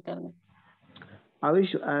 Sanji, tell me. I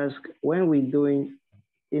wish to ask, when we're doing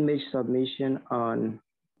image submission on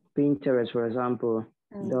Pinterest, for example,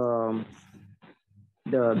 the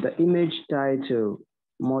image title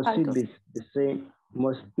must it be the same?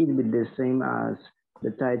 Must it be the same as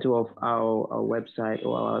the title of our website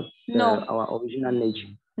or our original niche?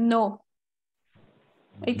 No.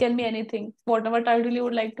 It can be anything. Whatever title you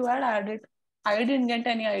would like to add it. I didn't get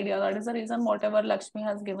any idea. That is the reason whatever Lakshmi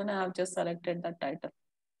has given, I have just selected that title.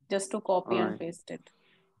 Just to copy and paste it.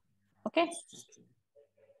 Okay.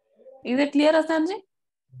 Is it clear, Asanji?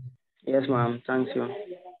 Yes, ma'am. Thank you.